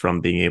benefited from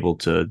being able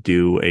to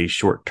do a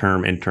short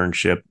term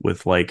internship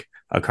with like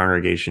a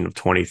congregation of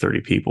 20,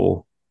 30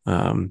 people.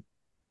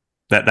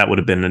 That would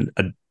have been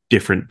a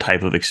different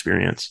type of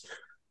experience.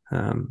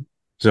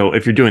 So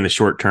if you're doing the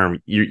short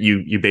term,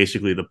 you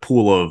basically the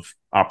pool of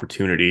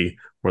opportunity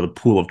or the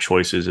pool of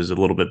choices is a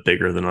little bit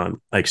bigger than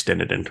an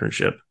extended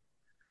internship.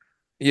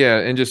 Yeah,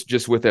 and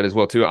just with that as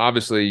well too.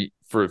 Obviously,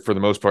 for the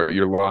most part,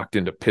 you're locked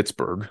into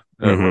Pittsburgh,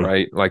 Mm-hmm.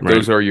 right? Like Right.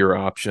 those are your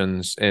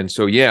options. And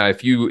so, yeah,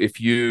 if you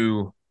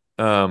you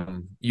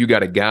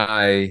got a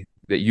guy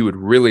that you would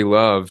really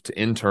love to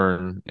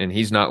intern, and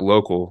he's not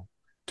local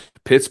to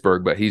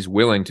Pittsburgh, but he's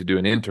willing to do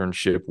an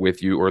internship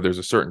with you, or there's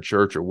a certain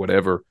church or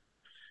whatever.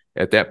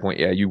 At that point,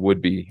 yeah, you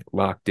would be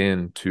locked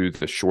in to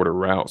the shorter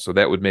route. So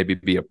that would maybe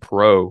be a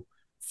pro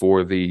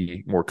for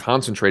the more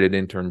concentrated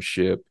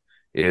internship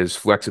is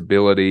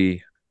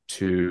flexibility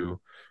to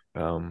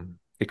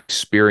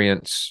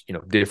experience,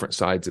 different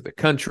sides of the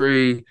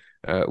country,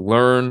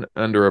 learn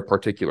under a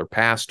particular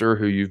pastor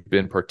who you've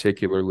been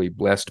particularly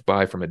blessed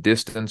by from a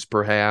distance,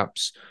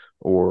 perhaps,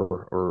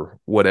 or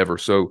whatever.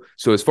 So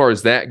as far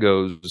as that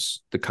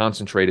goes, the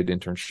concentrated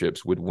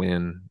internships would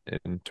win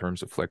in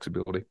terms of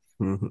flexibility.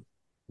 Mm-hmm.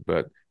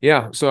 But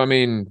yeah, so I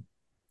mean,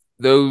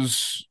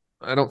 those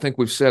I don't think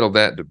we've settled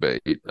that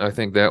debate. I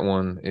think that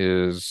one I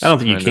is don't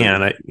think you kind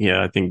can.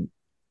 of I think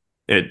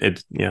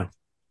it. Yeah,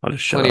 I'll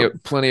just shut plenty up.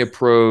 of plenty of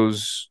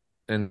pros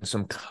and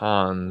some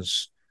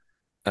cons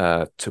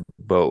to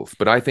both.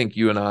 But I think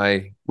you and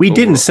I We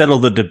didn't overall, settle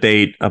the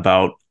debate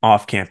about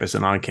off-campus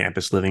and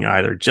on-campus living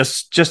either.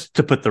 Just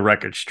to put the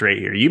record straight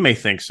here, you may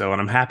think so, and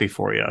I'm happy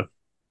for you.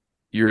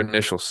 your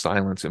initial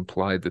silence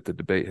implied that the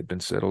debate had been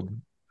settled,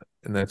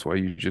 and that's why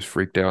you just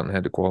freaked out and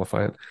had to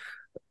qualify it.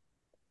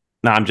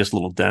 Now I'm just a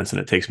little dense,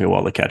 and it takes me a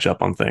while to catch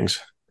up on things.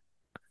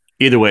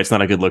 Either way, it's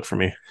not a good look for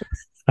me.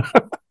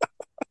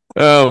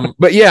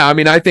 But yeah, I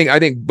mean, I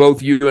think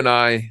both you and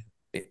I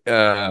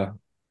uh,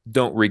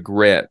 don't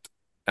regret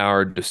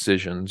our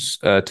decisions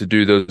to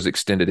do those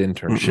extended Mm-mm.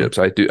 internships.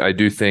 I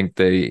do think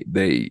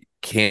they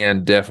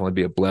can definitely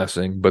be a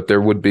blessing, but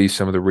there would be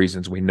some of the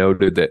reasons we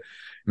noted that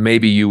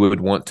maybe you would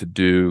want to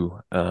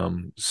do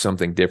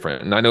something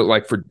different. And I know,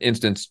 like for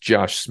instance,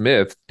 Josh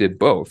Smith did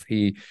both.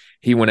 He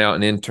went out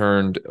and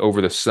interned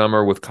over the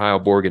summer with Kyle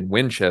Borg in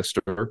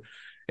Winchester,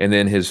 and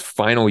then his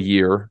final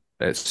year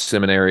at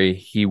seminary,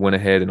 he went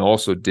ahead and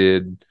also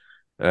did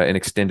an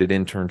extended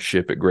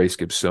internship at Grace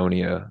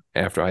Gibsonia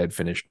after I had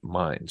finished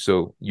mine.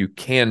 So you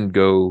can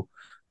go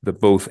the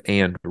both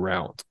and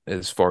route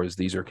as far as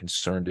these are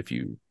concerned if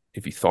you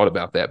thought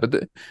about that.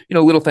 But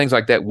little things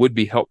like that would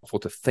be helpful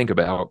to think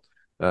about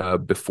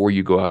before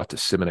you go out to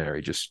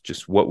seminary.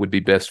 Just what would be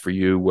best for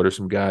you? What are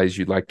some guys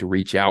you'd like to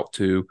reach out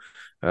to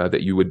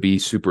that you would be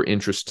super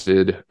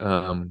interested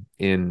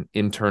in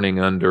interning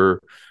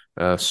under?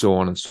 So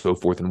on and so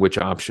forth, and which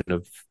option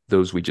of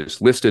those we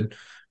just listed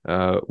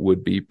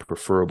would be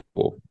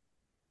preferable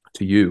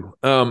to you.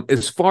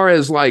 As far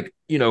as like,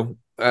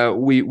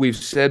 we've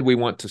said we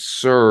want to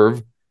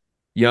serve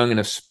young and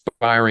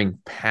aspiring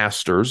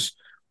pastors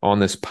on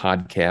this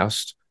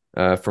podcast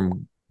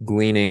from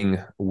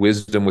gleaning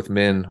wisdom with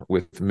men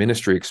with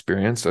ministry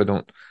experience. I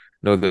don't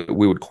know that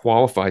we would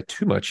qualify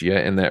too much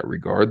yet in that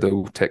regard,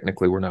 though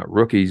technically we're not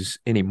rookies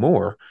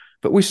anymore.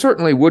 But we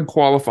certainly would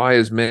qualify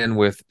as men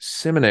with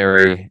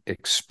seminary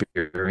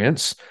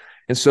experience.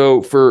 And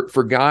so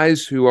for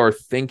guys who are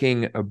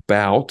thinking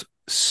about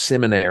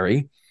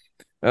seminary,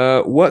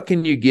 what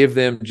can you give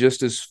them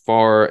just as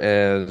far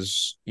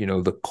as,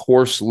 the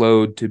course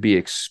load to be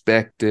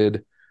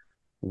expected,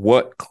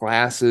 what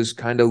classes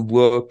kind of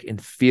look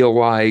and feel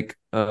like,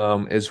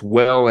 as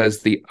well as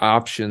the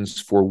options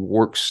for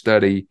work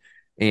study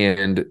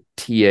and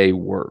TA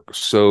work?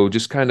 So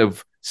just kind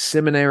of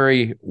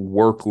seminary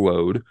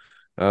workload.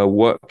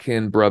 What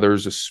can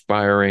brothers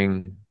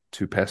aspiring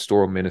to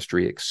pastoral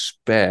ministry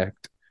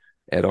expect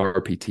at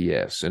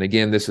RPTS? And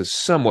again, this is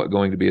somewhat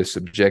going to be a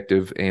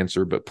subjective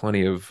answer, but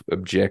plenty of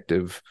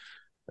objective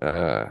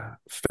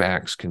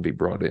facts can be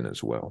brought in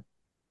as well.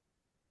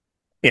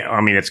 Yeah,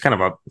 I mean, it's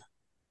kind of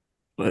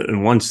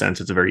in one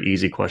sense, it's a very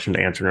easy question to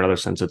answer. In another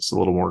sense, it's a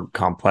little more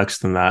complex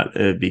than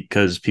that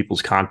because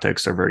people's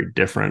contexts are very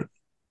different.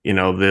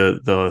 The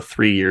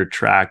 3-year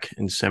track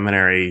in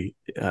seminary,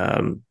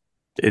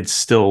 it's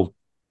still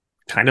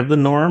kind of the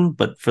norm,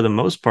 but for the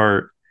most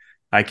part,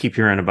 I keep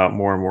hearing about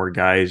more and more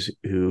guys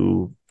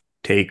who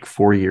take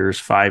 4 years,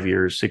 5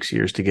 years, 6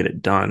 years to get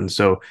it done.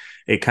 So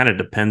it kind of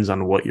depends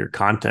on what your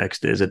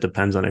context is. It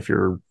depends on if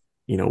you're,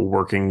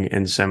 working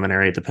in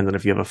seminary. It depends on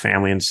if you have a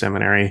family in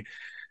seminary.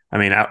 I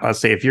mean, I'll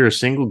say if you're a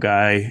single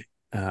guy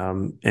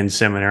in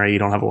seminary, you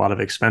don't have a lot of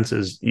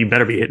expenses, you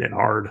better be hitting it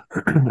hard,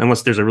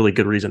 unless there's a really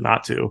good reason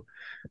not to.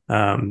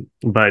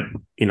 But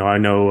I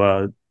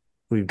know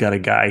we've got a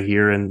guy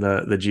here in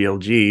the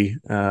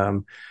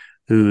GLG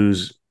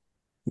who's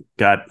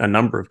got a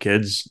number of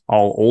kids,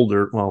 all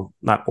older. Well,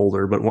 not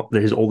older, but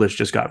his oldest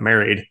just got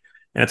married,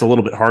 and it's a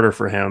little bit harder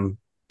for him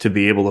to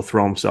be able to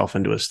throw himself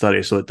into a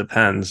study. So it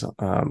depends.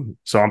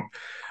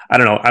 I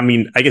don't know. I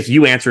mean, I guess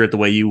you answer it the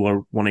way you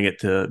were wanting it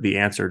to be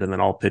answered, and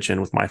then I'll pitch in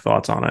with my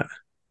thoughts on it.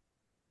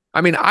 I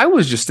mean, I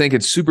was just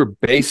thinking super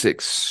basic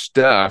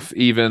stuff,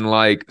 even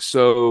like,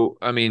 so,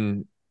 I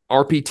mean,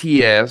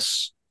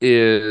 RPTS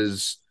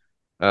is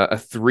a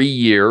 3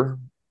 year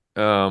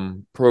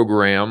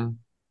program.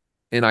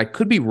 And I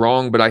could be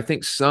wrong, but I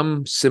think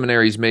some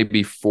seminaries may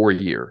be 4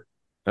 year.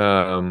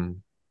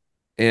 Um,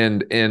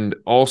 and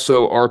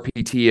also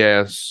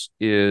RPTS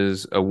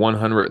is a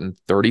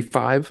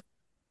 135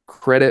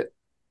 credit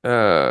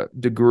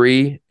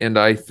degree, and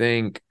I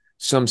think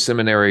some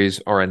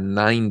seminaries are a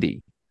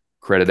 90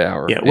 credit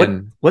hour. Yeah.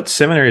 And What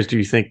seminaries do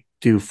you think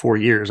do 4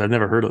 years? I've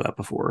never heard of that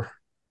before.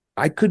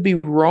 I could be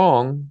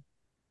wrong,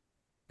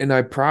 and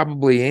I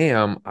probably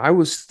am. I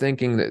was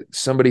thinking that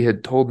somebody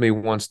had told me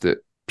once that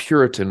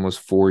Puritan was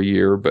 4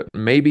 year, but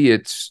maybe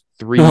it's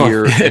three No,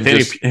 year and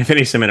just if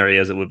any seminary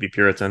is, it would be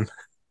Puritan.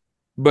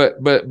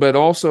 but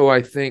also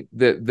I think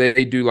that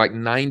they do like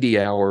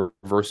 90-hour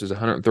versus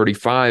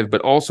 135, but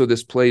also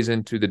this plays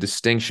into the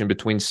distinction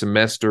between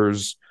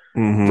semesters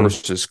Mm-hmm.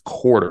 versus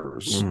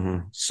quarters.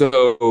 Mm-hmm.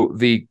 So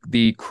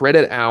the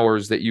credit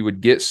hours that you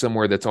would get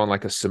somewhere that's on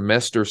like a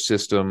semester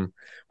system,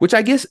 which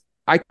I guess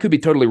I could be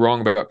totally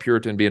wrong about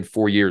Puritan being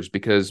 4 years,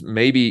 because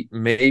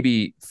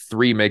maybe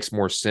three makes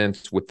more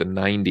sense with the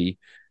 90,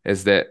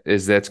 as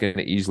that's going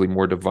to easily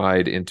more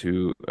divide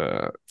into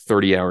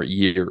 30-hour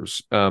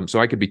years. So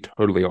I could be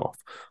totally off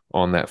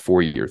on that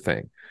 4 year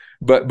thing.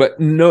 But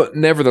no,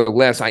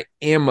 nevertheless, I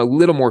am a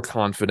little more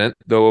confident,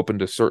 though open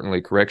to certainly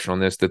correction on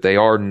this, that they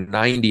are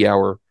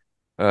 90-hour.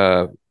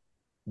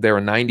 They're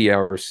a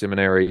 90-hour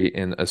seminary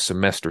and a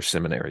semester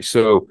seminary.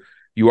 So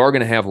you are going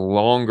to have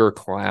longer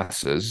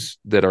classes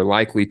that are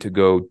likely to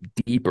go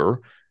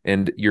deeper,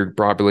 and you're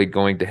probably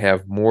going to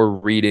have more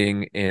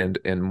reading and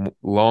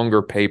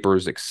longer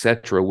papers,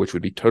 etc., which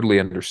would be totally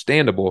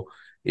understandable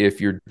if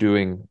you're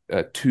doing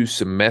 2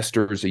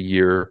 semesters a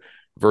year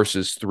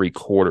versus 3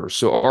 quarters.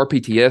 So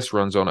RPTS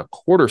runs on a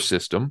quarter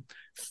system,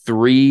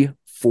 3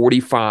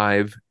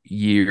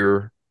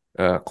 45-year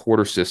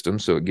quarter system.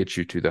 So it gets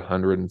you to the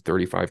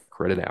 135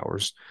 credit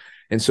hours.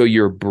 And so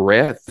your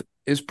breadth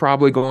is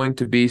probably going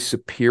to be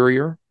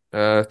superior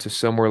to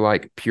somewhere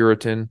like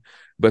Puritan,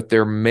 but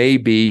there may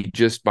be,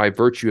 just by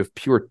virtue of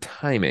pure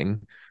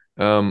timing,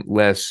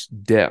 less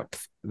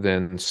depth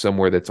than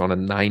somewhere that's on a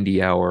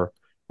 90-hour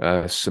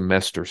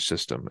semester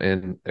system.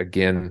 And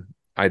again,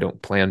 I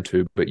don't plan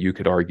to, but you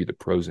could argue the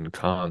pros and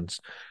cons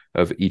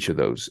of each of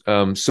those.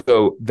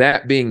 So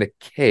that being the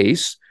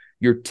case,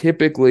 you're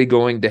typically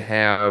going to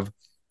have,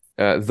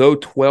 though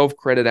 12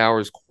 credit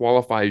hours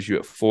qualifies you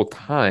at full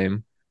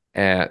time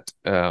at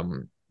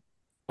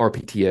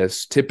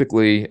RPTS,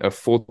 typically a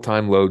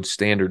full-time load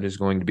standard is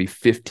going to be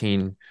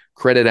 15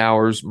 credit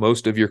hours.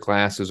 Most of your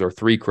classes are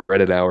 3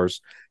 credit hours,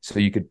 so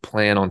you could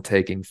plan on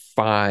taking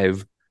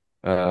five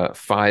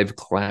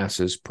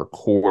classes per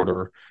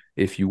quarter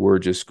if you were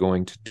just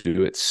going to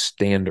do it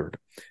standard.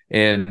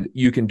 And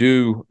you can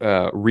do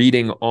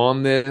reading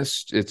on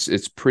this.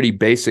 It's pretty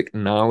basic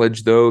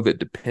knowledge, though, that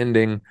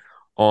depending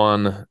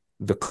on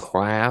the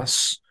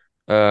class,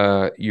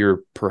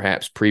 your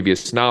perhaps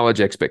previous knowledge,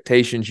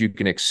 expectations, you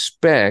can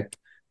expect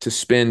to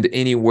spend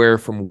anywhere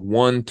from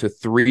 1 to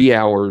 3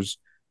 hours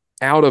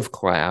out of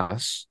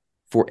class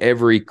for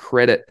every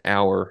credit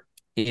hour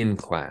in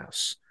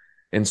class.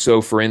 And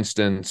so, for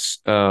instance,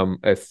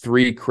 a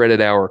 3 credit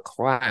hour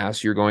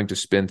class, you're going to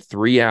spend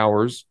 3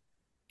 hours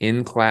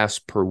in class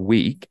per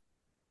week.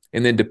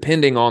 And then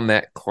depending on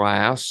that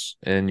class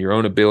and your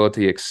own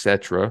ability,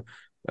 etc.,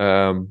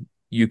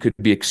 you could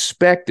be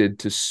expected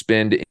to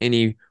spend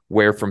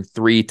anywhere from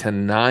 3 to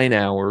 9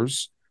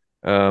 hours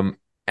out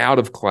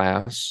of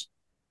class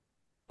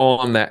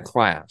on that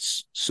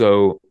class.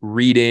 So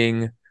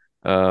reading,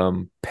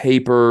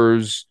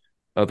 papers,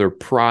 other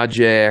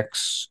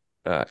projects,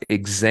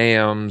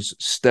 exams,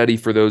 study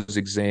for those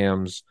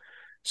exams,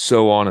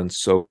 so on and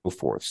so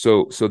forth.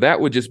 So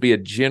that would just be a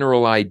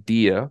general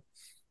idea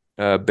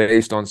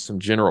based on some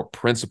general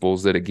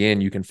principles that,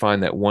 again, you can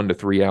find that 1 to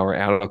 3 hour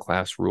out of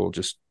class rule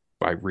just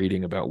by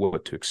reading about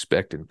what to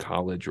expect in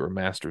college or a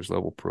master's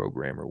level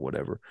program or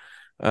whatever.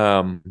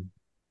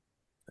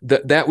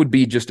 That would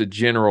be just a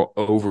general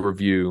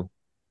overview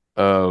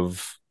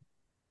of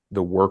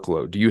the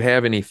workload. Do you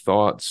have any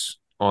thoughts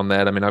on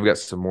that? I mean, I've got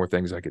some more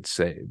things I could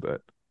say,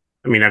 but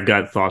I mean, I've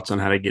got thoughts on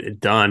how to get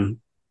it done,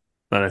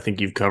 but I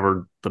think you've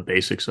covered the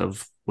basics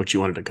of what you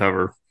wanted to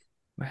cover.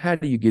 how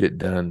do you get it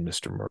done,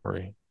 Mr.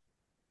 Murray?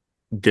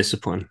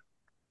 Discipline.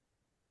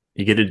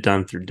 You get it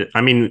done through.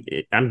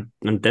 I'm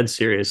dead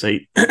serious.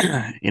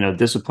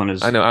 Discipline I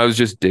is know I was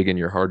just digging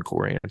your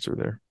hardcore answer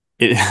there.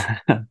 it.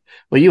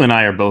 Well, you and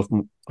I are both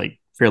like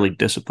fairly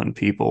disciplined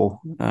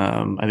people.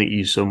 I think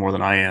you so more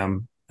than I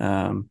am.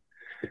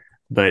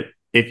 But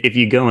if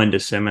you go into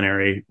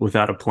seminary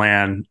without a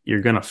plan,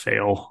 you're gonna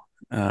fail,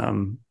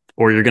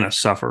 or you're gonna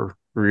suffer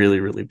really,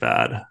 really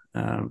bad.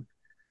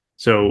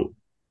 So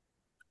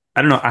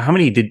I don't know how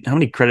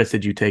many credits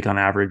did you take on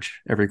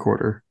average every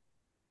quarter?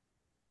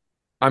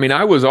 I mean,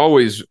 I was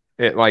always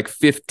at like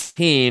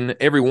 15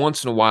 every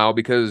once in a while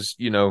because,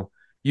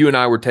 you and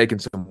I were taking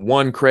some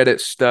 1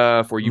 credit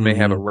stuff, or you may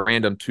have a Mm-hmm.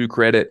 random 2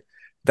 credit.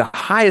 The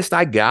highest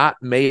I got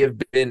may have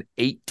been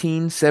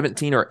 18,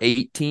 17, or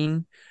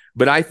 18.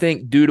 But I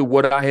think due to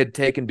what I had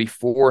taken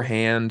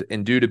beforehand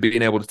and due to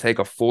being able to take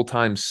a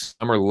full-time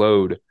summer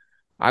load,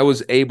 I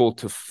was able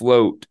to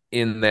float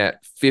in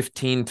that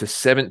 15 to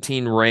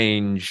 17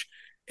 range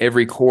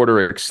every quarter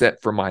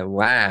except for my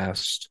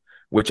last,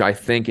 which I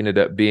think ended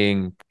up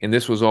being, and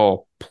this was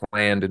all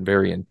planned and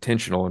very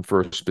intentional and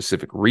for a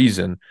specific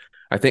reason.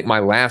 I think my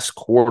last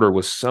quarter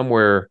was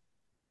somewhere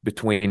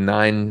between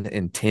 9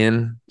 and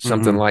 10,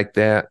 something Mm-hmm. like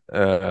that.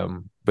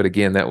 But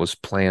again, that was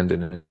planned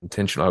and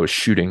intentional. I was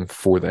shooting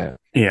for that.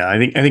 Yeah, I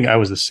think I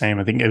was the same.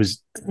 I think it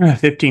was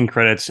 15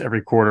 credits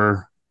every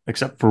quarter,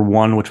 except for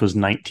one, which was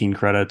 19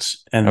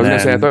 credits, I and was going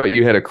to say, I then thought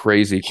you had a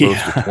crazy close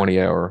to yeah,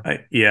 20 hour.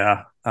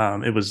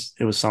 it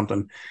was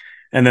something,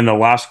 and then the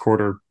last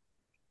quarter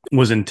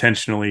was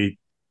intentionally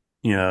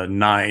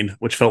 9,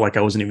 which felt like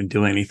I wasn't even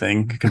doing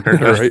anything compared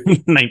to Right.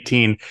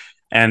 19.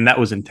 And that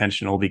was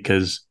intentional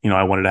because,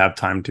 I wanted to have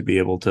time to be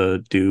able to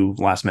do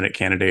last minute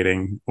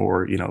candidating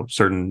or,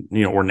 certain,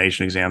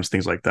 ordination exams,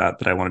 things like that,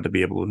 that I wanted to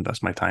be able to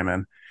invest my time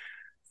in.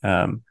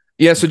 Um,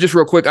 Yeah, so just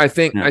real quick, I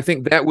think yeah. I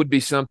think that would be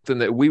something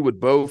that we would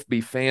both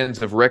be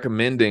fans of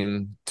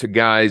recommending to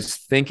guys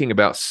thinking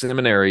about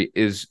seminary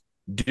is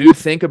do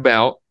think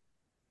about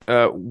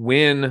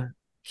when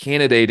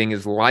candidating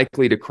is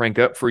likely to crank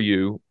up for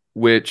you,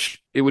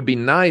 which it would be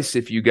nice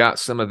if you got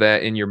some of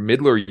that in your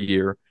middler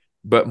year,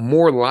 but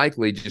more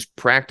likely, just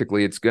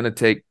practically, it's going to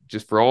take,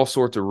 just for all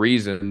sorts of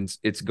reasons,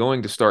 it's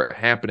going to start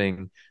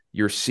happening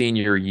your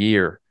senior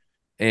year.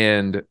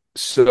 And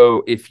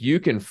so if you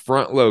can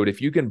front load,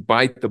 if you can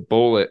bite the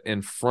bullet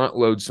and front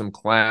load some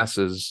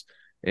classes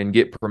and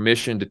get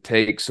permission to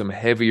take some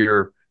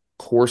heavier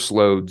course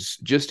loads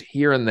just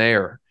here and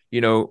there,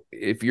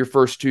 if your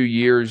first 2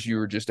 years you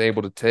were just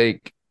able to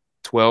take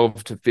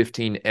 12 to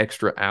 15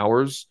 extra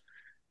hours,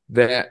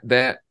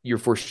 that your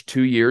first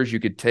 2 years you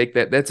could take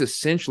that's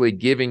essentially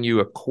giving you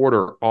a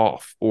quarter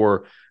off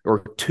or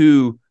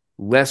two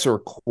lesser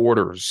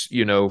quarters,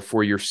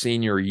 for your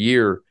senior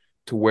year,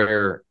 to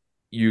where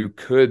you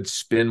could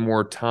spend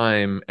more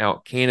time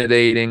out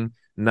candidating,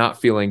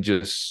 not feeling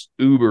just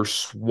uber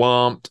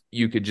swamped.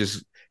 You could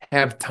just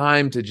have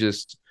time to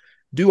just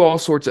do all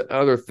sorts of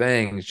other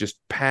things, just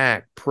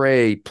pack,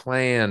 pray,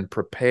 plan,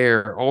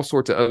 prepare, all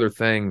sorts of other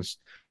things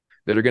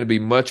that are going to be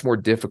much more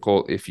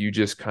difficult if you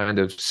just kind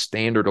of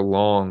standard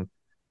along.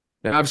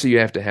 Now, obviously, you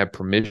have to have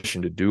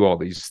permission to do all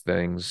these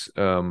things,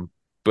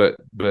 but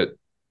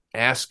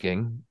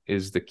asking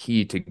is the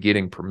key to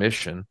getting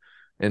permission.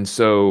 And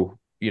so,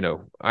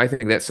 I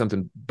think that's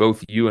something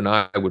both you and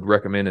I would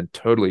recommend and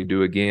totally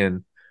do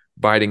again,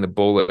 biting the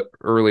bullet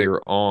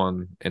earlier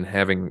on and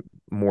having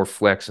more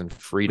flex and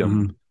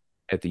freedom Mhm.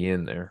 at the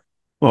end there.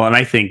 Well, and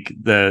I think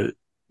the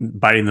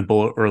biting the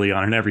bullet early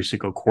on in every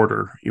single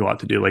quarter you ought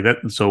to do like that.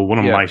 So one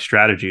of Yeah. my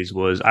strategies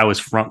was I was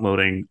front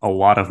loading a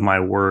lot of my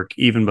work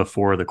even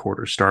before the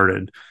quarter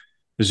started.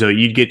 So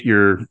you'd get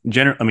you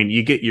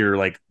get your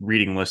like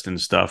reading list and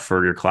stuff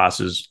for your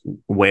classes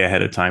way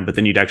ahead of time, but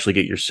then you'd actually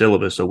get your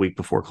syllabus a week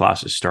before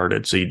classes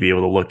started. So you'd be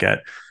able to look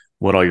at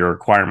what all your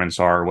requirements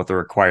are, what the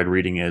required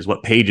reading is,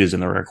 what pages in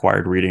the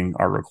required reading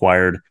are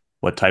required,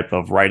 what type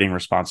of writing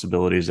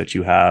responsibilities that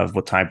you have,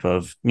 what type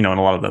of, in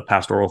a lot of the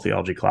pastoral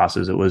theology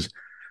classes, it was,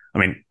 I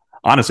mean,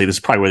 honestly, this is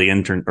probably where the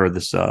intern or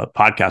this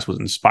podcast was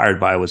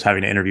inspired by, was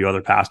having to interview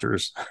other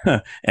pastors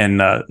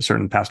and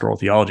certain pastoral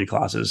theology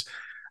classes.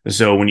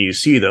 So when you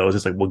see those,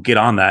 it's like, well, get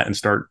on that and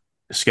start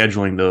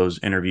scheduling those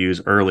interviews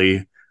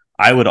early.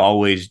 I would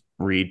always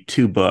read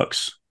 2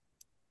 books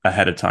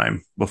ahead of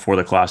time before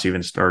the class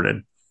even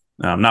started.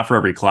 Not for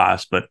every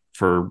class, but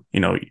for,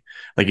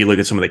 like you look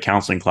at some of the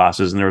counseling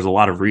classes and there was a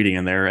lot of reading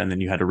in there. And then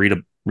you had to read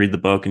the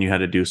book and you had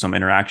to do some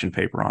interaction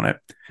paper on it.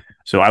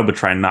 So I would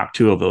try and knock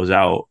 2 of those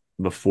out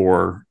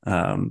before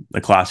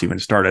the class even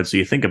started. So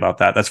you think about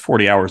that, that's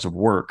 40 hours of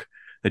work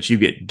that you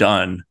get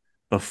done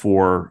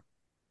before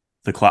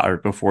the class or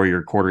before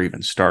your quarter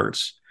even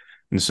starts.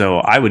 And so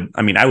I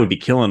would be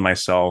killing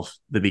myself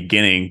the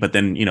beginning, but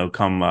then,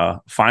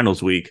 come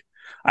finals week,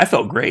 I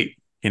felt great.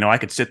 I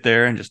could sit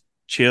there and just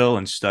chill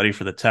and study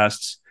for the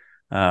tests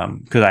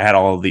because I had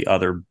all of the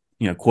other,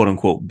 quote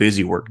unquote,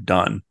 busy work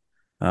done.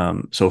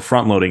 So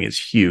front loading is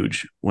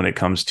huge when it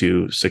comes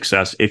to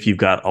success if you've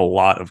got a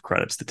lot of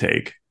credits to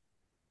take.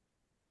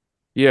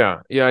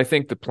 Yeah, yeah, I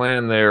think the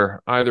plan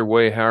there, either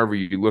way, however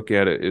you look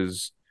at it,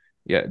 is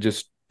yeah,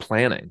 just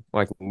planning.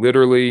 Like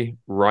literally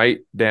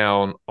write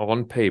down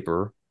on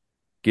paper,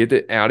 get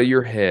it out of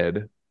your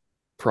head,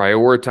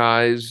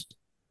 prioritize,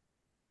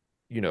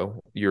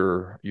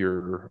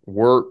 your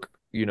work,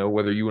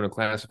 whether you want to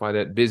classify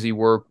that busy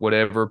work,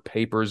 whatever,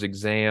 papers,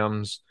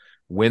 exams,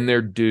 when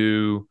they're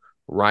due,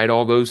 write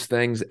all those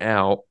things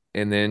out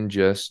and then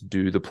just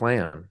do the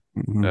plan.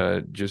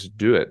 Mm-hmm. Just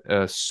do it.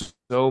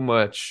 So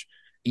much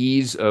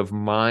ease of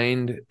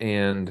mind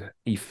and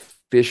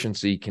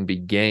efficiency can be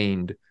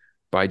gained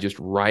by just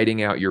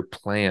writing out your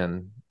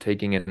plan.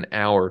 Taking an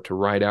hour to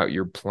write out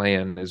your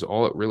plan is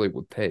all it really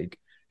will take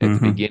at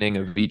the beginning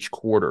of each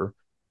quarter,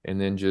 and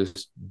then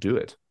just do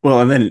it. Well,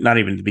 and then not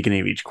even the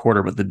beginning of each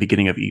quarter, but the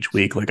beginning of each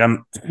week. Like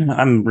I'm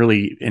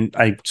really, and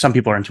some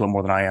people are into it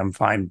more than I am,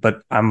 fine,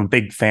 but I'm a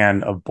big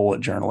fan of bullet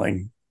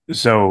journaling.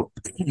 So,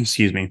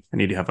 excuse me, I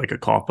need to have like a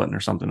cough button or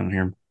something in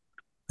here.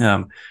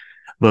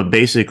 But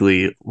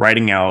basically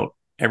writing out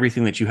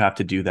everything that you have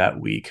to do that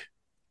week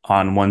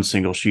on one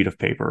single sheet of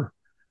paper.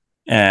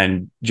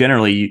 And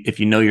generally,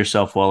 if you know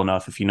yourself well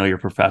enough, if you know your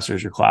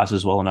professors, your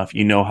classes well enough,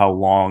 you know how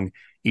long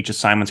each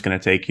assignment's going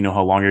to take, you know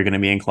how long you're going to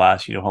be in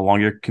class, you know how long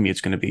your commute's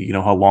going to be, you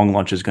know how long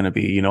lunch is going to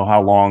be, you know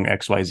how long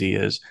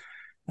XYZ is.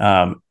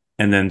 And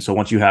then so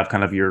once you have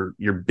kind of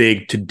your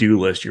big to-do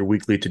list, your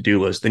weekly to-do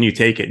list, then you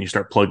take it and you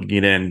start plugging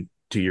it in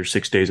to your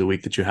 6 days a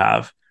week that you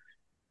have.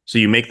 So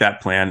you make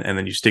that plan and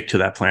then you stick to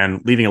that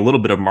plan, leaving a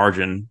little bit of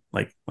margin,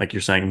 like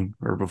you're saying,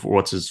 or before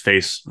what's his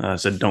face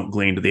said, don't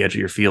glean to the edge of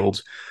your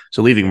fields.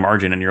 So leaving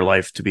margin in your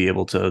life to be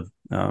able to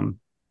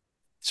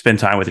spend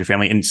time with your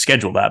family and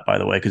schedule that, by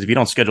the way, because if you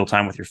don't schedule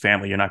time with your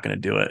family, you're not going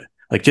to do it.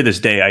 Like to this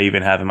day, I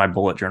even have in my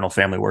bullet journal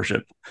family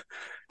worship,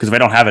 because if I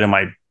don't have it in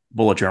my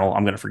bullet journal,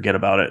 I'm going to forget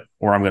about it,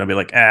 or I'm going to be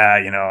like,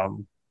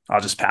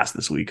 I'll just pass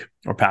this week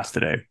or pass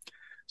today.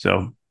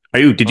 So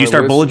did you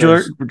start bullet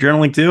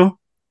journaling too?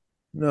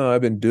 No,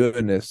 I've been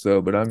doing this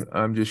though, but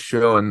I'm just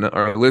showing.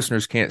 Our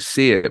listeners can't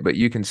see it, but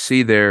you can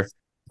see there,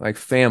 like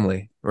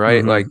family,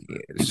 right? Like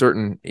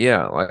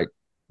like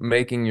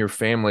making your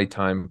family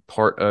time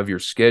part of your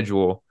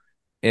schedule,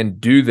 and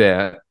do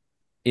that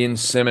in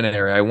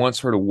seminary. I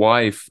once heard a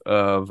wife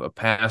of a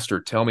pastor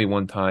tell me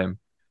one time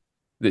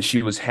that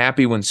she was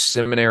happy when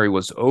seminary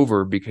was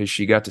over because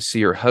she got to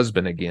see her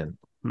husband again.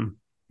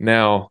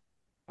 Now,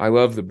 I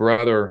love the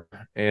brother,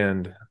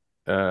 and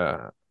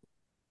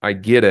I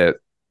get it.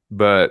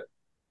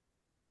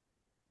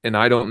 And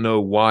I don't know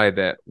why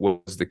that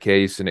was the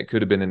case, and it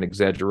could have been an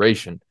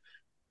exaggeration.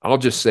 I'll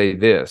just say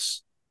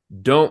this: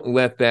 don't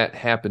let that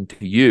happen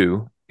to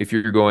you if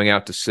you're going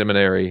out to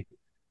seminary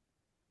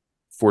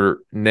for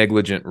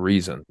negligent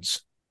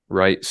reasons,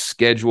 right?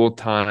 Schedule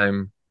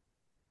time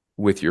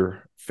with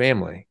your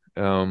family.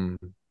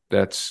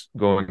 That's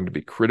going to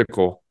be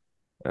critical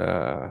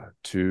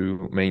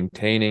to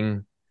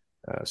maintaining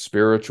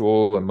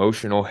spiritual,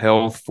 emotional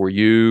health for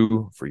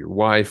you, for your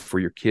wife, for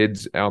your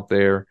kids out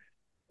there.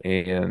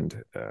 And,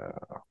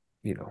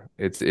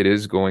 it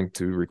is going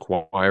to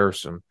require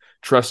some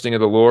trusting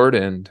of the Lord.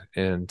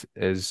 And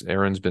as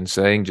Aaron's been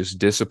saying, just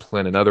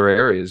discipline in other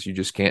areas. You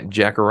just can't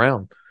jack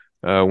around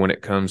when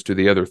it comes to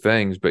the other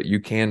things, but you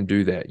can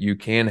do that. You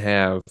can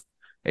have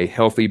a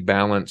healthy,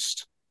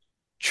 balanced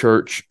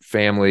church,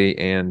 family,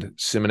 and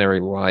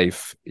seminary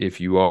life if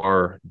you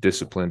are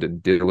disciplined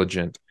and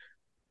diligent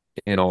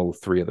in all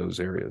three of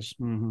those areas.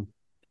 All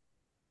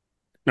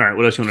right,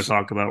 what else you want to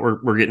talk about?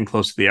 We're getting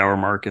close to the hour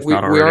mark, if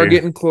not already. We are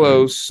getting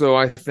close, Mm-hmm. so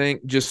I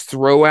think just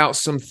throw out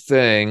some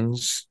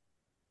things.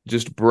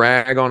 Just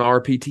brag on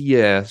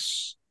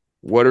RPTS.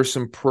 What are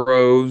some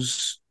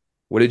pros?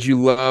 What did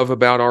you love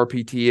about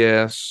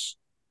RPTS?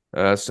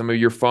 Some of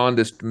your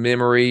fondest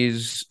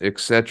memories,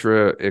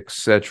 etc.,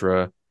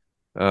 etc.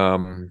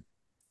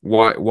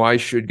 Why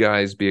should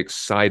guys be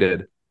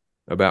excited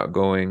about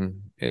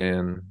going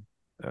and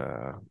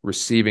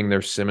receiving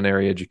their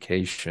seminary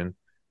education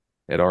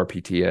at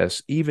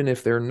RPTS, even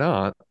if they're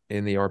not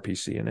in the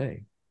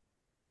RPCNA?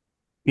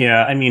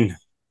 Yeah, I mean,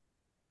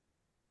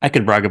 I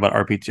could brag about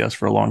RPTS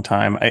for a long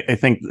time. I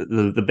think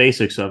the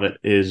basics of it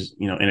is,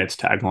 in its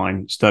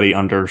tagline, study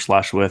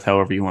under/with,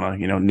 however you want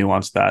to,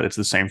 nuance that. It's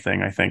the same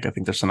thing. I think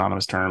they're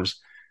synonymous terms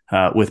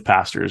with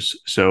pastors.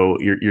 So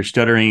you're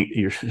studying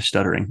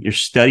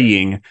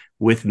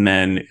with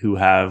men who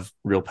have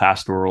real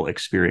pastoral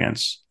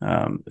experience.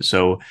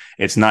 So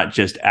it's not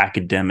just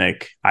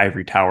academic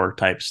ivory tower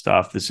type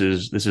stuff. This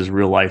is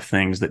real life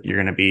things that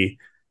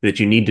that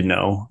you need to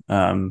know.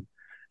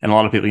 And a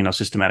lot of people,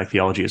 systematic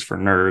theology is for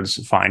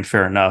nerds. Fine,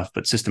 fair enough.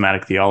 But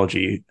systematic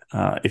theology,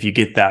 if you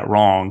get that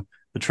wrong,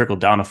 the trickle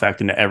down effect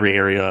into every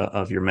area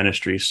of your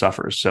ministry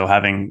suffers. So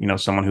having,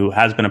 someone who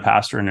has been a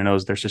pastor and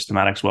knows their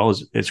systematics well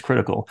is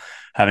critical.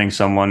 Having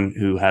someone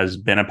who has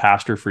been a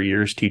pastor for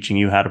years teaching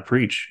you how to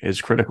preach is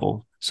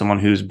critical. Someone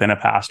who's been a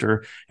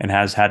pastor and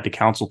has had to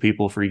counsel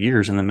people for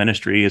years in the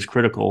ministry is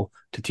critical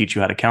to teach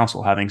you how to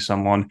counsel. Having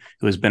someone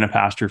who has been a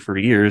pastor for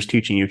years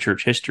teaching you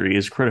church history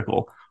is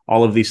critical.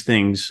 All of these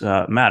things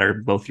matter.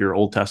 Both your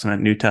Old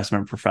Testament, New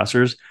Testament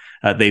professors,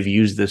 they've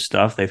used this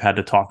stuff. They've had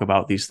to talk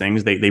about these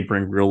things. They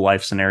bring real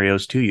life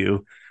scenarios to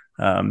you.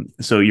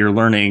 So you're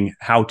learning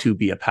how to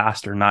be a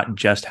pastor, not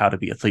just how to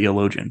be a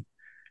theologian.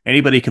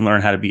 Anybody can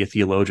learn how to be a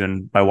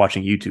theologian by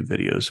watching YouTube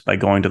videos, by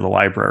going to the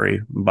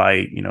library,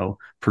 by,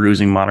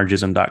 perusing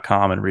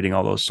monergism.com and reading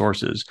all those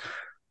sources.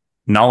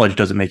 Knowledge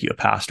doesn't make you a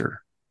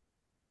pastor.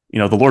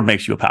 The Lord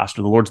makes you a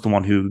pastor. The Lord's the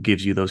one who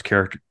gives you those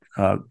character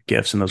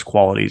gifts and those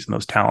qualities and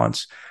those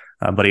talents.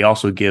 But he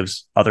also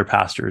gives other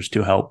pastors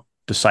to help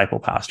disciple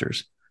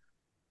pastors.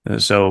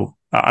 So,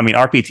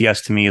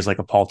 RPTS to me is like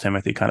a Paul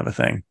Timothy kind of a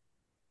thing.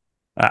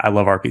 I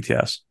love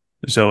RPTS.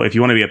 So if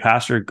you want to be a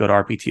pastor, go to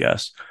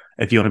RPTS.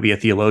 If you want to be a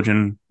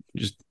theologian,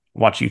 just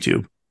watch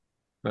YouTube.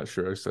 Not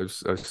sure I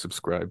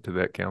subscribe to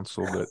that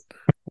council,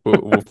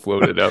 but we'll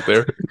float it out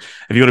there.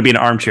 If you want to be an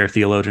armchair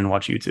theologian,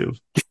 watch YouTube.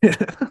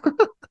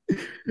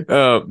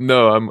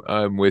 No,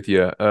 I'm with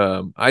you.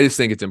 I just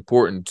think it's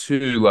important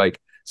too. Like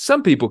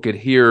some people could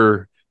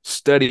hear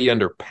study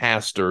under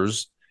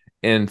pastors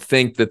and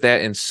think that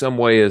that in some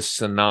way is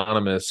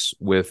synonymous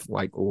with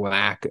like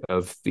lack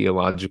of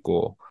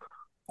theological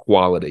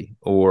quality,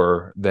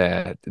 or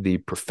that the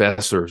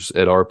professors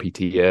at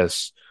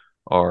RPTS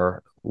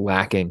are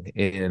lacking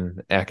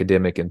in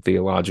academic and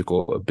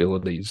theological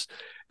abilities,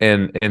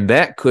 and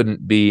that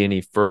couldn't be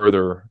any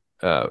further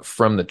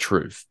from the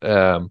truth.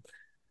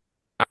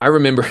 I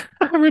remember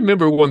I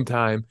remember one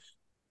time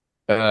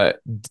uh,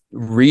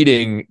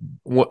 reading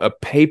a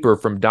paper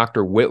from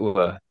Dr.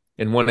 Whitla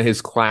in one of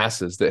his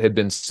classes that had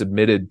been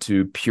submitted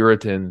to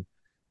Puritan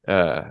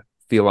uh,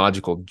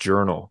 Theological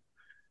Journal,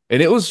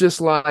 and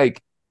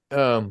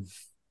um,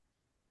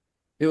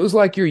 it was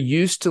like you're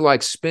used to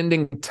like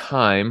spending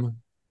time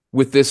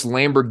with this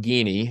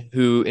Lamborghini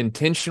who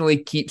intentionally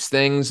keeps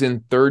things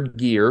in third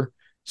gear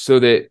so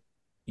that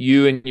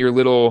you and your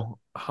little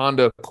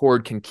Honda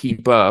Accord can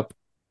keep up.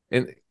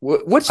 And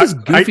what's this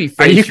goofy Are you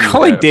face you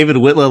calling have? David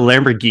Whitla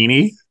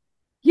Lamborghini?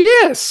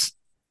 Yes.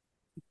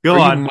 Go Are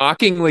you on.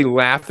 mockingly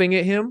laughing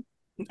at him?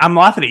 I'm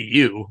laughing at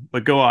you,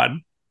 but go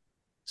on.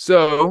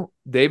 So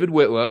David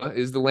Whitla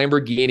is the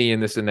Lamborghini in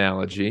this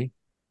analogy.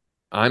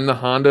 I'm the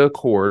Honda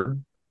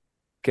Accord.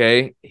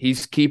 Okay.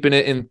 He's keeping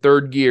it in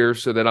third gear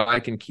so that I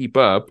can keep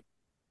up.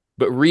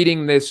 But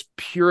reading this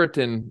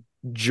Puritan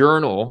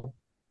journal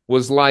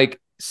was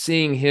like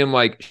seeing him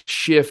like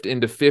shift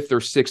into fifth or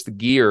sixth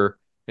gear.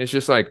 And it's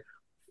just like,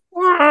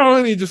 wow,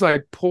 and he just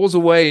like pulls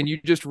away, and you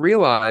just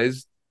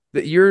realize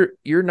that you're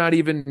not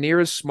even near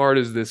as smart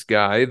as this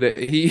guy, that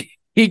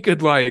he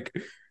could like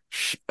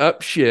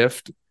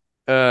upshift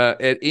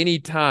at any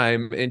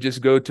time and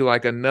just go to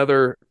like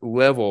another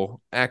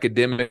level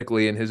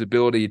academically in his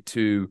ability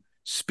to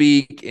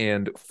speak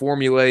and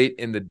formulate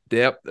in the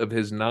depth of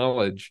his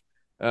knowledge.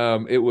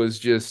 It was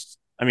just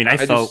I mean, I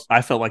just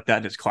I felt like that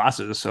in his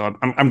classes, so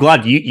I'm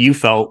glad you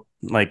felt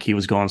like he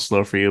was going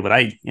slow for you.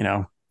 But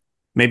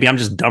maybe I'm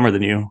just dumber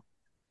than you.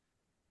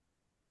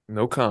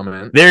 no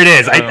comment. There it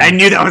is. I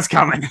knew that was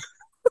coming.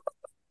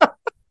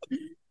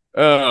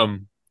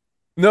 Um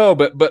No,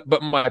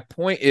 but my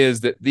point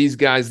is that these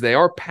guys, they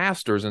are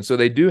pastors, and so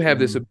they do have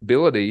this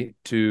ability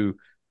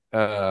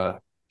uh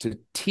to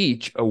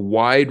teach a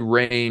wide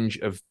range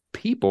of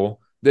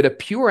people that a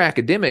pure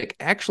academic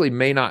actually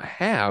may not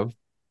have.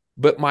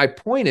 But my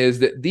point is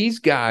that these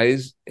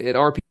guys at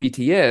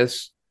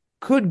RPTS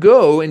could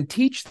go and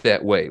teach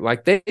that way.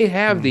 Like they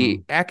have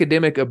the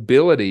academic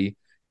ability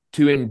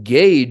to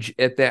engage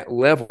at that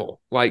level.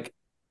 Like,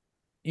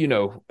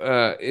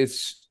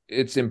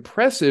 it's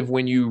impressive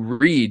when you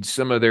read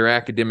some of their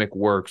academic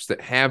works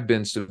that have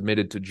been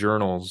submitted to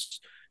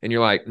journals, and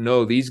you're like,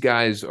 no, these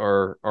guys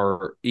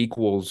are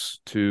equals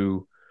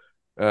to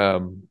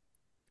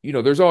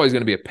there's always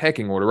going to be a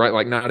pecking order, right?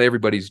 Like not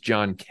everybody's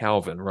John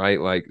Calvin, right?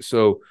 Like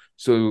so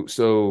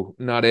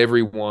not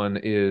everyone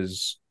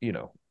is,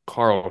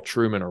 Carl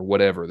Truman or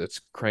whatever that's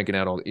cranking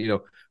out all,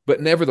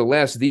 but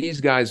nevertheless, these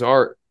guys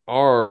are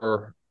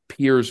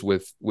peers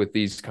with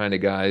these kind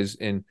of guys,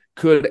 and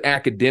could,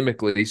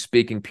 academically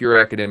speaking, pure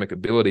academic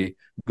ability,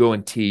 go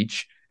and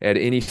teach at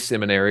any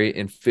seminary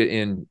and fit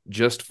in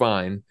just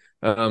fine.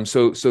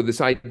 So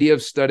this idea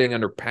of studying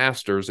under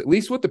pastors, at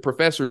least with the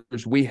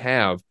professors we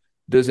have,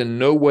 does in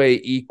no way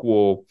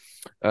equal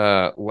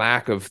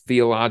lack of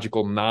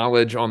theological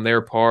knowledge on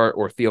their part,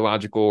 or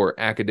theological or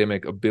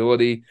academic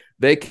ability.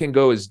 They can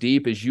go as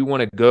deep as you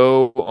want to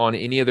go on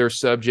any of their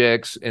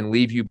subjects and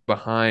leave you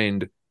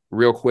behind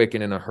real quick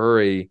and in a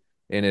hurry.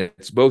 And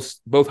it's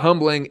both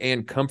humbling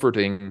and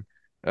comforting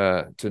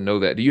to know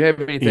that. Do you have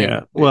anything?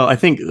 Yeah. Well, I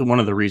think one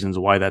of the reasons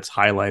why that's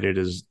highlighted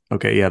is,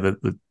 okay, yeah,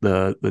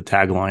 the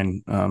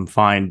tagline,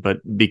 fine, but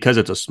because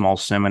it's a small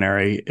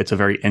seminary, it's a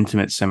very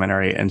intimate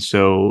seminary, and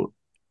so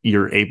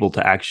you're able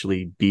to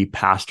actually be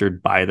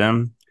pastored by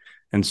them.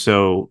 And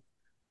so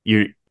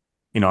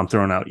I'm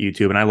throwing out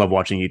YouTube, and I love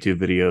watching YouTube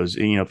videos.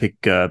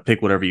 And,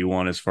 pick whatever you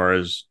want as far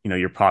as,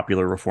 your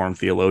popular Reformed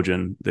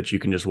theologian that you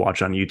can just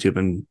watch on YouTube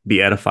and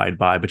be edified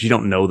by, but you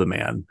don't know the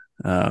man.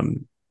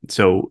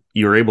 So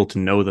you're able to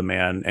know the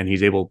man, and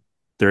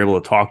they're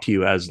able to talk to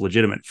you as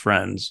legitimate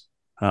friends.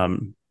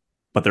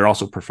 But they're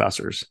also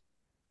professors.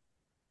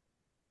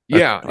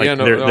 Yeah, Like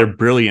they're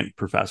brilliant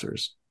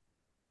professors.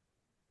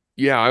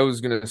 Yeah, I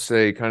was going to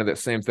say kind of that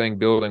same thing,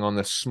 building on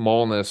the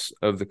smallness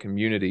of the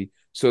community.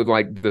 So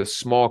like the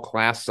small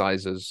class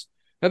sizes.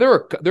 Now there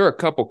are a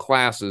couple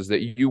classes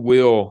that you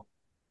will,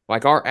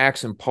 like our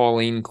Acts and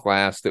Pauline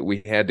class that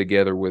we had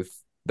together with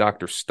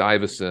Dr.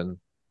 Stuyvesant.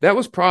 That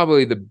was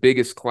probably the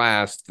biggest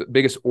class, the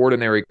biggest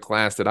ordinary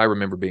class that I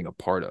remember being a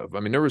part of. I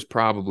mean, there was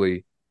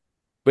probably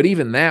But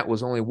even that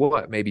was only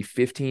what, maybe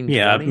 15,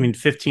 Yeah, I 20. mean,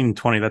 15,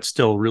 20, that's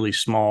still really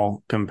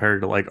small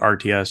compared to like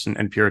RTS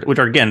and Pure, which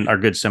are again are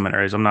good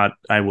seminaries.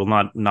 I will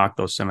not knock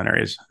those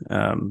seminaries.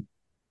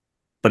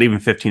 But even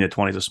 15 to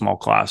 20 is a small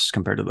class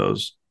compared to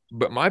those.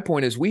 But my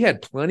point is, we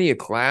had plenty of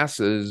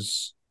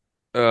classes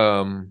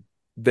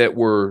that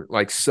were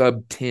like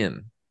sub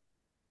 10,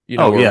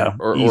 Oh or, yeah,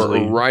 or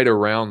easily. right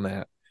around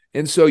that.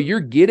 And so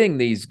you're getting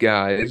these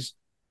guys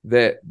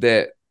that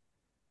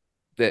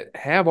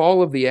have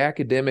all of the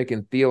academic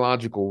and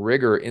theological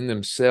rigor in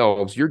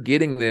themselves. You're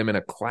getting them in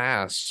a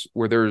class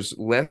where there's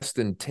less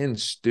than 10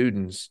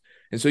 students.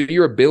 And so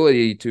your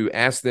ability to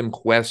ask them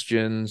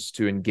questions,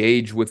 to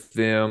engage with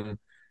them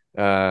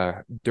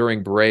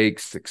during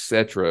breaks,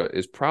 etc.,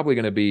 is probably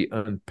going to be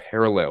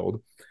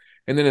unparalleled.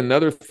 And then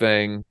another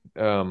thing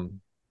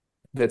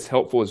that's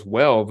helpful as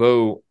well,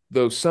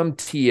 though some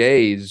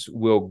TAs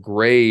will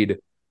grade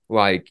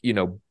like,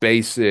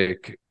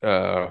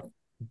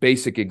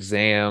 basic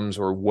exams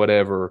or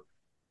whatever,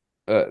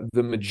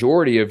 the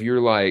majority of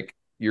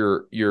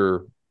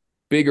your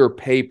bigger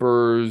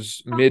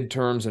papers,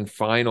 midterms, and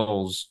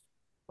finals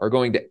are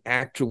going to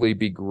actually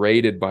be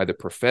graded by the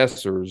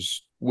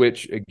professors,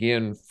 which,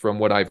 again, from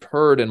what I've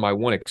heard in my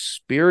one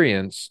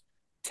experience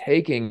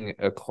taking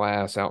a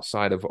class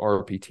outside of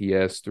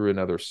RPTS through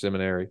another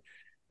seminary,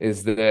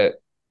 is that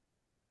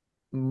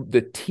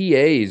the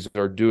TAs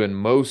are doing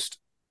most,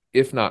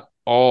 if not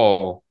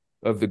all,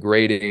 of the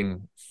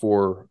grading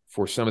for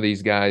some of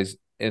these guys.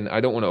 And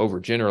I don't want to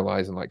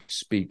overgeneralize and like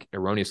speak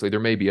erroneously. There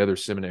may be other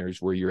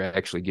seminaries where you're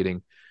actually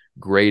getting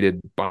graded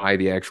by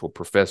the actual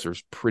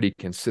professors pretty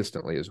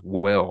consistently as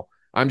well.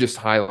 I'm just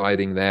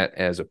highlighting that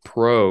as a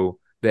pro,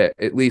 that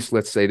at least,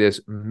 let's say, this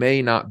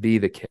may not be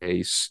the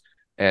case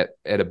at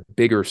a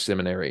bigger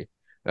seminary.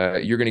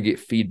 You're going to get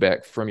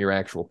feedback from your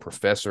actual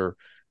professor,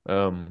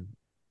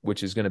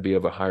 which is going to be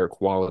of a higher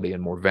quality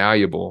and more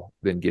valuable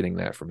than getting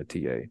that from a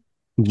TA.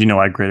 You know,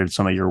 I graded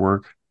some of your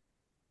work.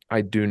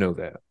 I do know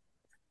that.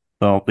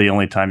 Well, the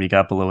only time you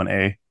got below an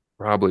A.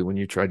 Probably when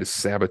you tried to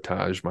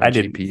sabotage my I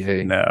didn't.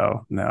 GPA.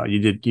 No, no,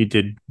 you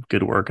did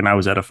good work, and I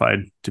was edified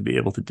to be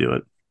able to do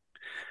it.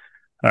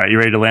 All right, you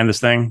ready to land this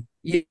thing?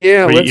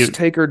 Yeah, Or let's you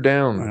take her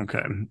down. Okay.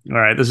 All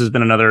right. This has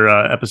been another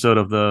episode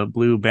of the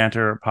Blue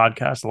Banter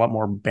podcast. A lot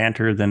more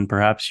banter than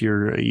perhaps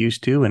you're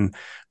used to. And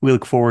we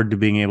look forward to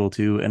being able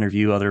to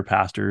interview other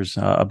pastors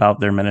about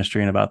their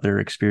ministry and about their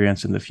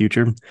experience in the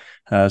future.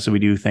 So we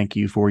do thank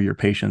you for your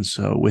patience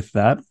with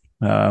that.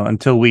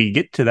 Until we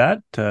get to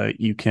that,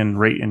 you can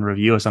rate and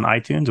review us on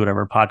iTunes,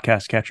 whatever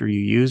podcast catcher you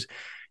use.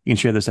 You can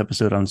share this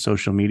episode on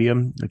social media.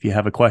 If you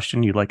have a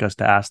question you'd like us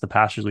to ask the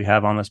pastors we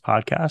have on this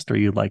podcast, or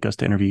you'd like us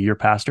to interview your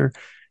pastor,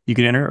 you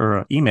can enter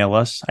or email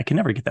us. I can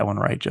never get that one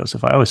right,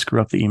 Joseph. I always screw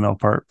up the email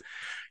part.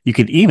 You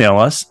can email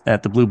us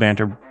at the Blue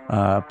Banter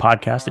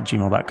podcast at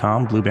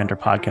gmail.com,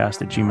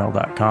 bluebanterpodcast at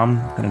gmail.com.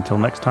 And until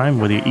next time,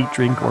 whether you eat,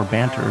 drink, or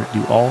banter,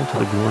 do all to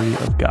the glory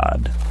of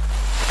God.